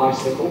kids a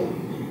bicycle.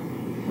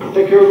 They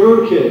take care of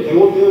their kids. They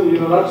want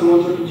them, that's the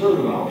ones they're concerned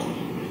about.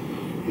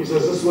 He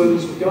says this is the way it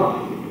is with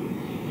God.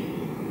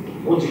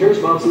 The ones he cares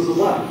about is his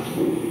elect.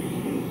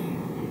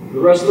 The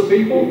rest of the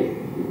people,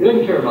 he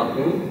doesn't care about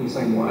them in the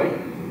same way.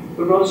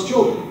 They're not his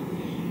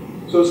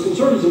children. So his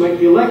concern is to make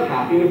the elect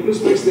happy, and if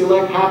this makes the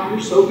elect happier,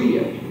 so be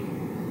it.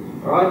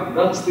 All right?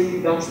 That's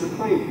the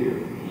claim here.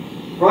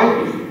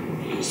 Right?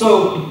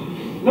 So,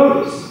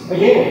 notice,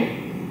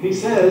 again, he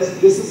says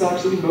this is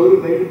actually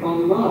motivated by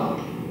love.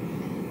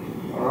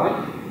 All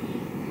right?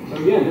 So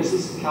again, this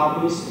is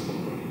Calvinist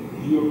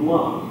view of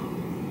love.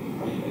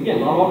 Again,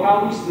 not all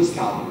Calvinists, this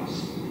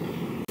Calvinist.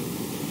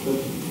 But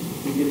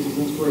he gets his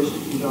inspiration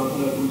from John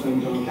Templeton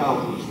and John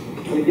Calvin.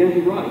 And again,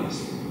 he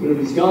writes, but it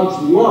is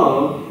God's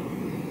love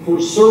for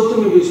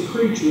certain of his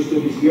creatures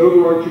that is the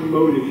overarching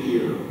motive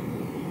here.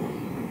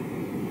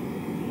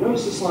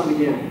 Notice this line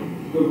again.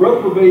 The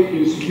reprobate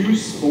is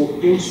useful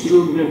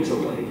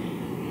instrumentally.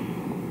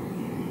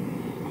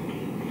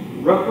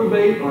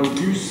 Reprobate are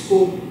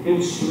useful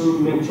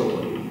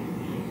instrumentally.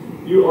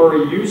 You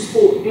are a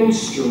useful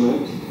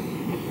instrument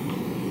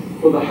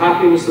for the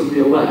happiness of the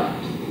elect.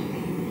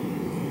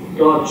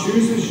 God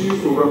chooses you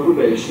for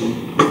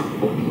reprobation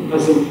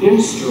as an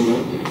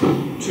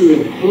instrument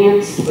to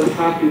enhance the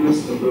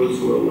happiness of those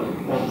who are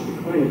elect. That's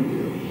the claim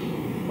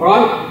here. All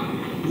right?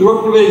 The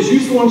reprobate is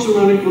useful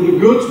instrumentally for the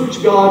goods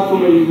which God,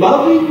 from a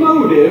loving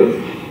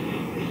motive,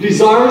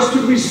 desires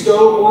to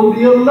bestow on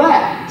the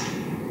elect.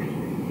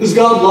 Does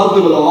God love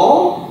them at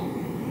all?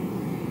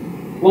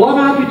 Well, I'm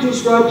happy to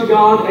ascribe to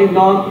God a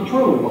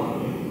non-paternal love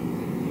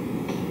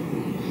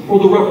for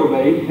the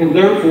reprobate, and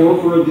therefore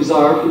for a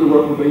desire for the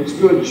reprobate's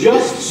good,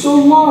 just so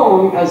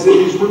long as it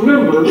is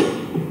remembered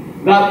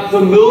that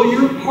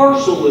familiar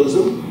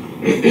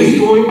partialism is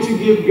going to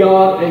give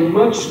God a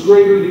much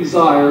greater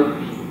desire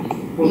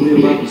for the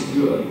elect's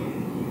good.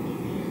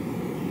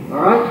 All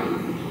right?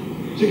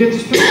 So you get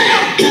this picture.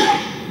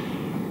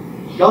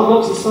 God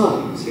loves his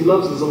sons. He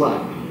loves his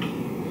elect.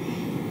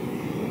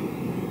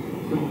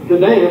 The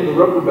damned, the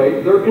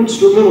reprobate, they're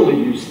instrumentally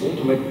useful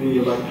to make the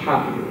elect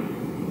happier.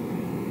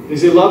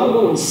 Is he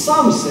lovable? In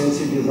some sense,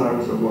 he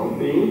desires their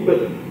well-being.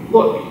 But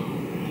look,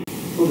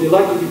 for the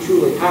elect to be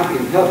truly happy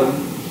in heaven,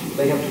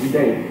 they have to be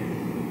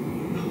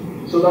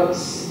damned. So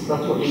that's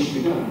what needs to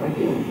be done.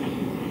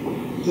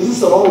 Again, does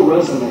this at all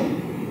resonate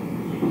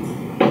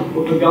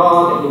with the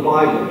God of the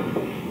Bible,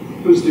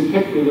 who's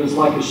depicted as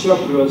like a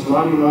shepherd who has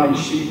 99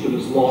 sheep that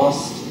is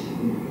lost,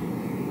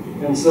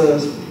 and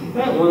says,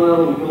 that one out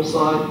on the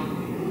hillside,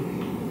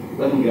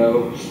 let him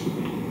go.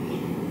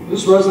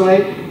 Does this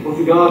resonate with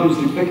the God who's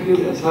depicted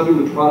as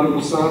having the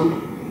prodigal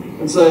son,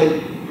 and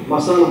say, my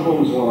son at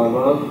home is one I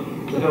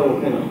love, the hell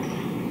with him.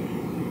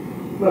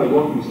 No, he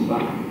welcomes him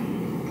back.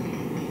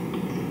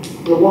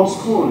 The lost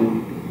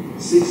coin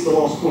seeks the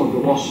lost coin, the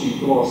lost sheep,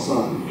 the lost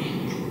son.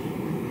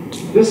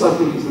 This, I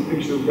think, is the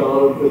picture of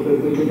God,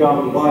 the God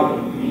of the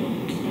Bible.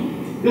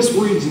 This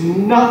reads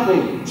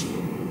nothing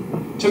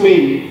to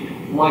me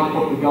like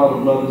what the God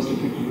of love is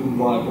depicted in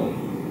the Bible.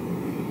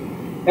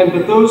 And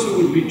that those who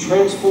would be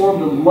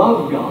transformed and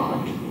love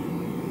God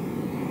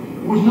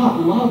would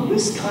not love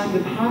this kind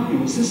of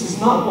happiness. This is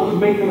not what would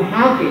make them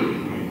happy.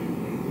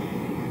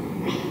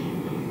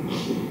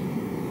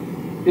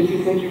 If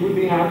you think you would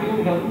be happy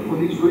in heaven for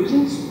these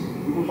reasons,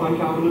 you will find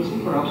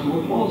Calvinism perhaps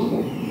more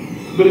plausible.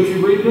 But if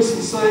you read this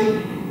and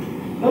say,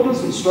 that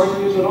doesn't strike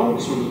me as at all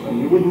the sort of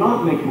thing. It would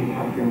not make me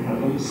happier in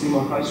heaven to see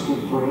my high school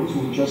friends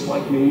who were just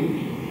like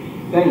me,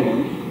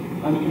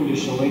 damned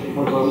unconditionally,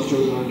 or I was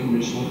chosen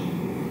unconditionally,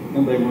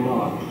 and they were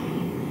not.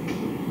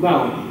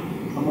 Now,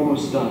 I'm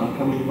almost done. I'm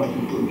coming to my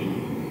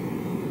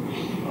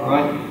conclusion. All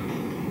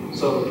right?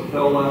 So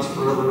hell lasts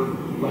forever,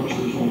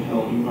 lectures on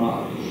hell do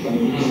not.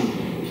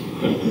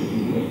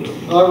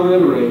 I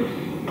reiterate,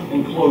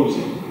 in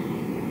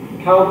closing,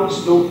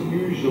 Calvinists don't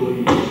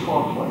usually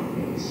talk like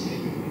this.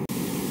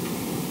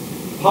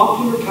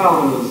 Popular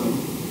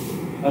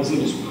Calvinism, as it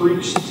is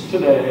preached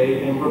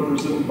today and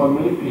represented by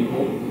many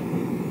people,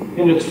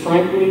 in its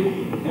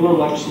frankly,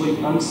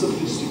 intellectually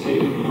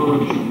unsophisticated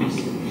versions,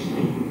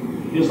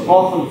 is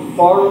often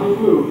far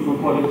removed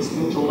from what its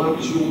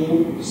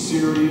intellectual,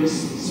 serious,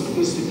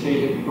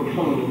 sophisticated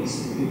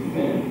proponents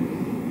defend.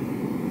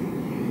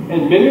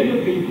 And many of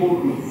the people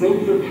who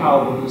think they're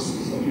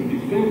Calvinists and who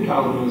defend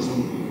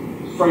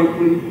Calvinism,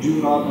 frankly,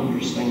 do not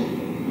understand it.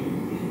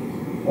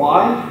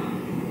 Why?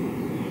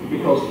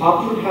 Because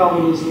popular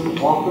Calvinism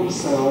often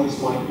sounds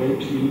like they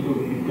too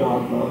believe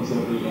God loves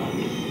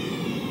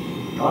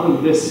everybody. Not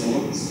in this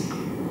sense,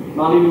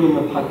 not even in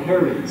the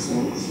Piperian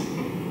sense,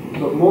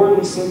 but more in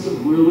the sense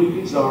of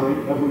really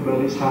desiring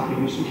everybody's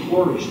happiness and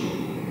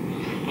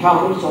flourishing.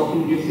 Calvinists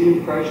often give the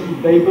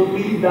impression they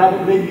believe that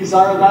and they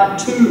desire that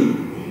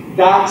too.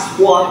 That's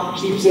what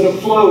keeps it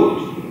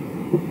afloat.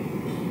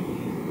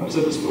 I've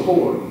said this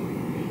before.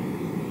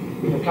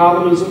 If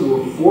Calvinism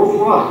were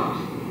forthright,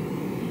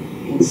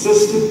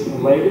 consistent,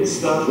 and laid its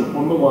stuff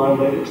on the line,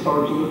 laid its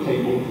cards on the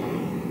table,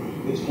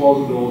 its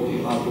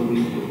plausibility, I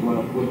believe,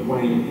 would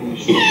wane in a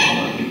short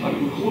time. I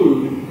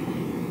conclude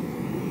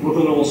with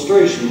an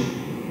illustration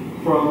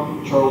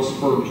from Charles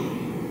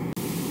Spurgeon.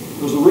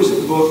 There's a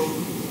recent book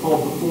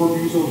called The Four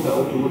Views on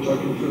Hell, to which I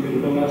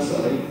contributed an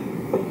essay.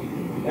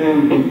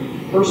 And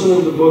the person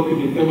in the book who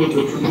defended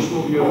the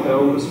traditional view of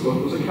hell in this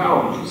book was a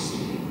Calvinist,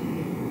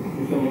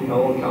 defending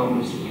hell in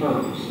Calvinist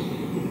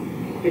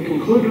terms. He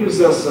concluded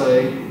his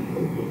essay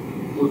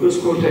with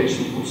this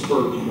quotation from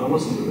Spurgeon. Now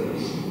listen to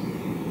this.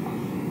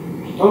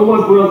 "Oh,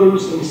 my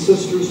brothers and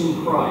sisters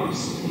in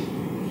Christ,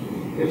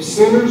 if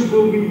sinners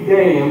will be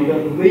damned,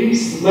 at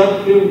least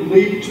let them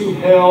leap to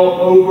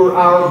hell over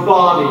our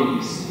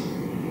bodies.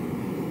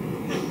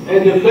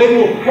 And if they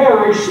will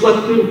perish,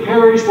 let them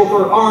perish with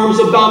their arms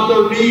about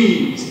their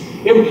knees,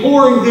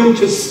 imploring them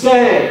to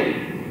stay,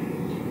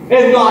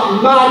 and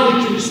not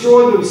madly to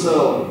destroy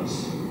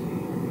themselves.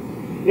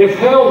 If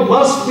hell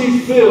must be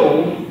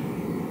filled,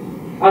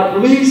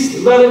 at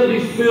least let it be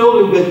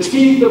filled in the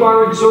teeth of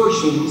our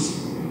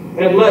exertions,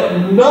 and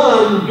let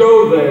none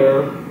go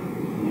there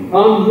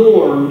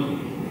unwarned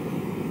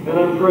and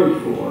unprayed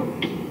for."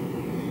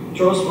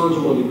 Charles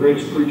Spurgeon, one of the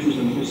greatest preachers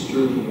in the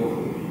history of the world.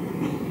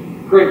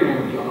 Great man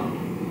of God.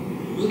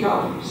 He was a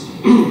Calvinist.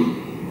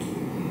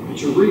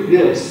 But you read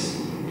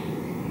this,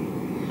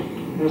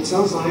 and it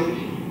sounds like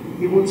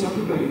he wants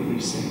everybody to be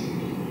saved.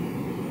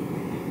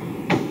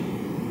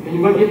 And you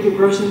might get the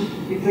impression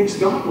he thinks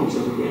God wants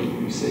everybody to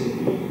be saved.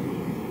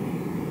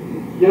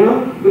 You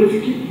know? But if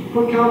you keep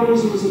put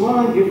Calvinism as a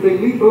line, if they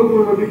leap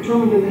over and are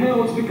determined in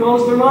hell, it's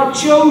because they're not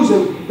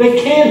chosen.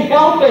 They can't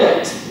help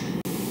it.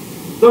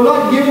 They're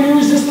not given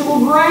irresistible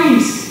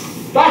grace.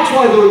 That's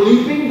why they're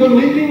leaping. They're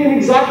leaping in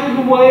exactly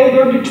the way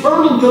they're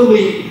determined to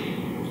leap.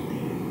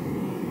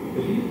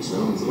 But it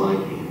sounds like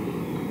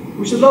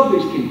we should love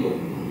these people.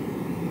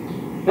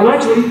 And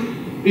actually,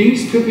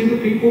 these could be the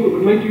people that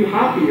would make you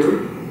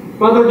happier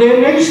by their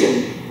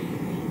damnation.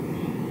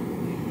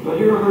 But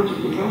here I heard your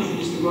confession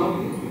just to love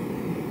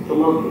them. To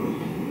love them.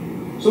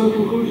 So in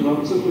conclusion, I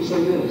would simply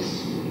say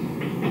this.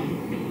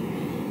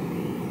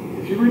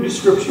 If you read the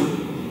Scripture,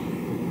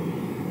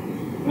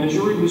 and as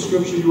you read the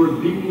Scripture, you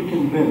are deeply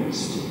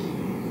convinced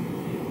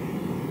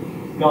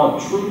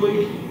God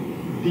truly,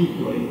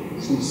 deeply,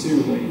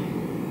 sincerely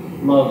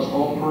loves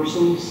all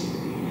persons,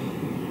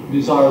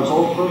 desires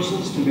all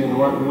persons to be in the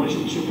right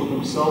relationship with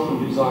Himself,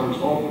 and desires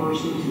all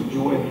persons the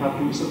joy and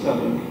happiness of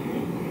heaven.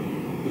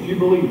 If you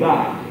believe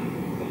that,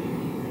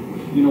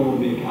 you don't want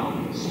to be a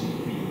Calvinist.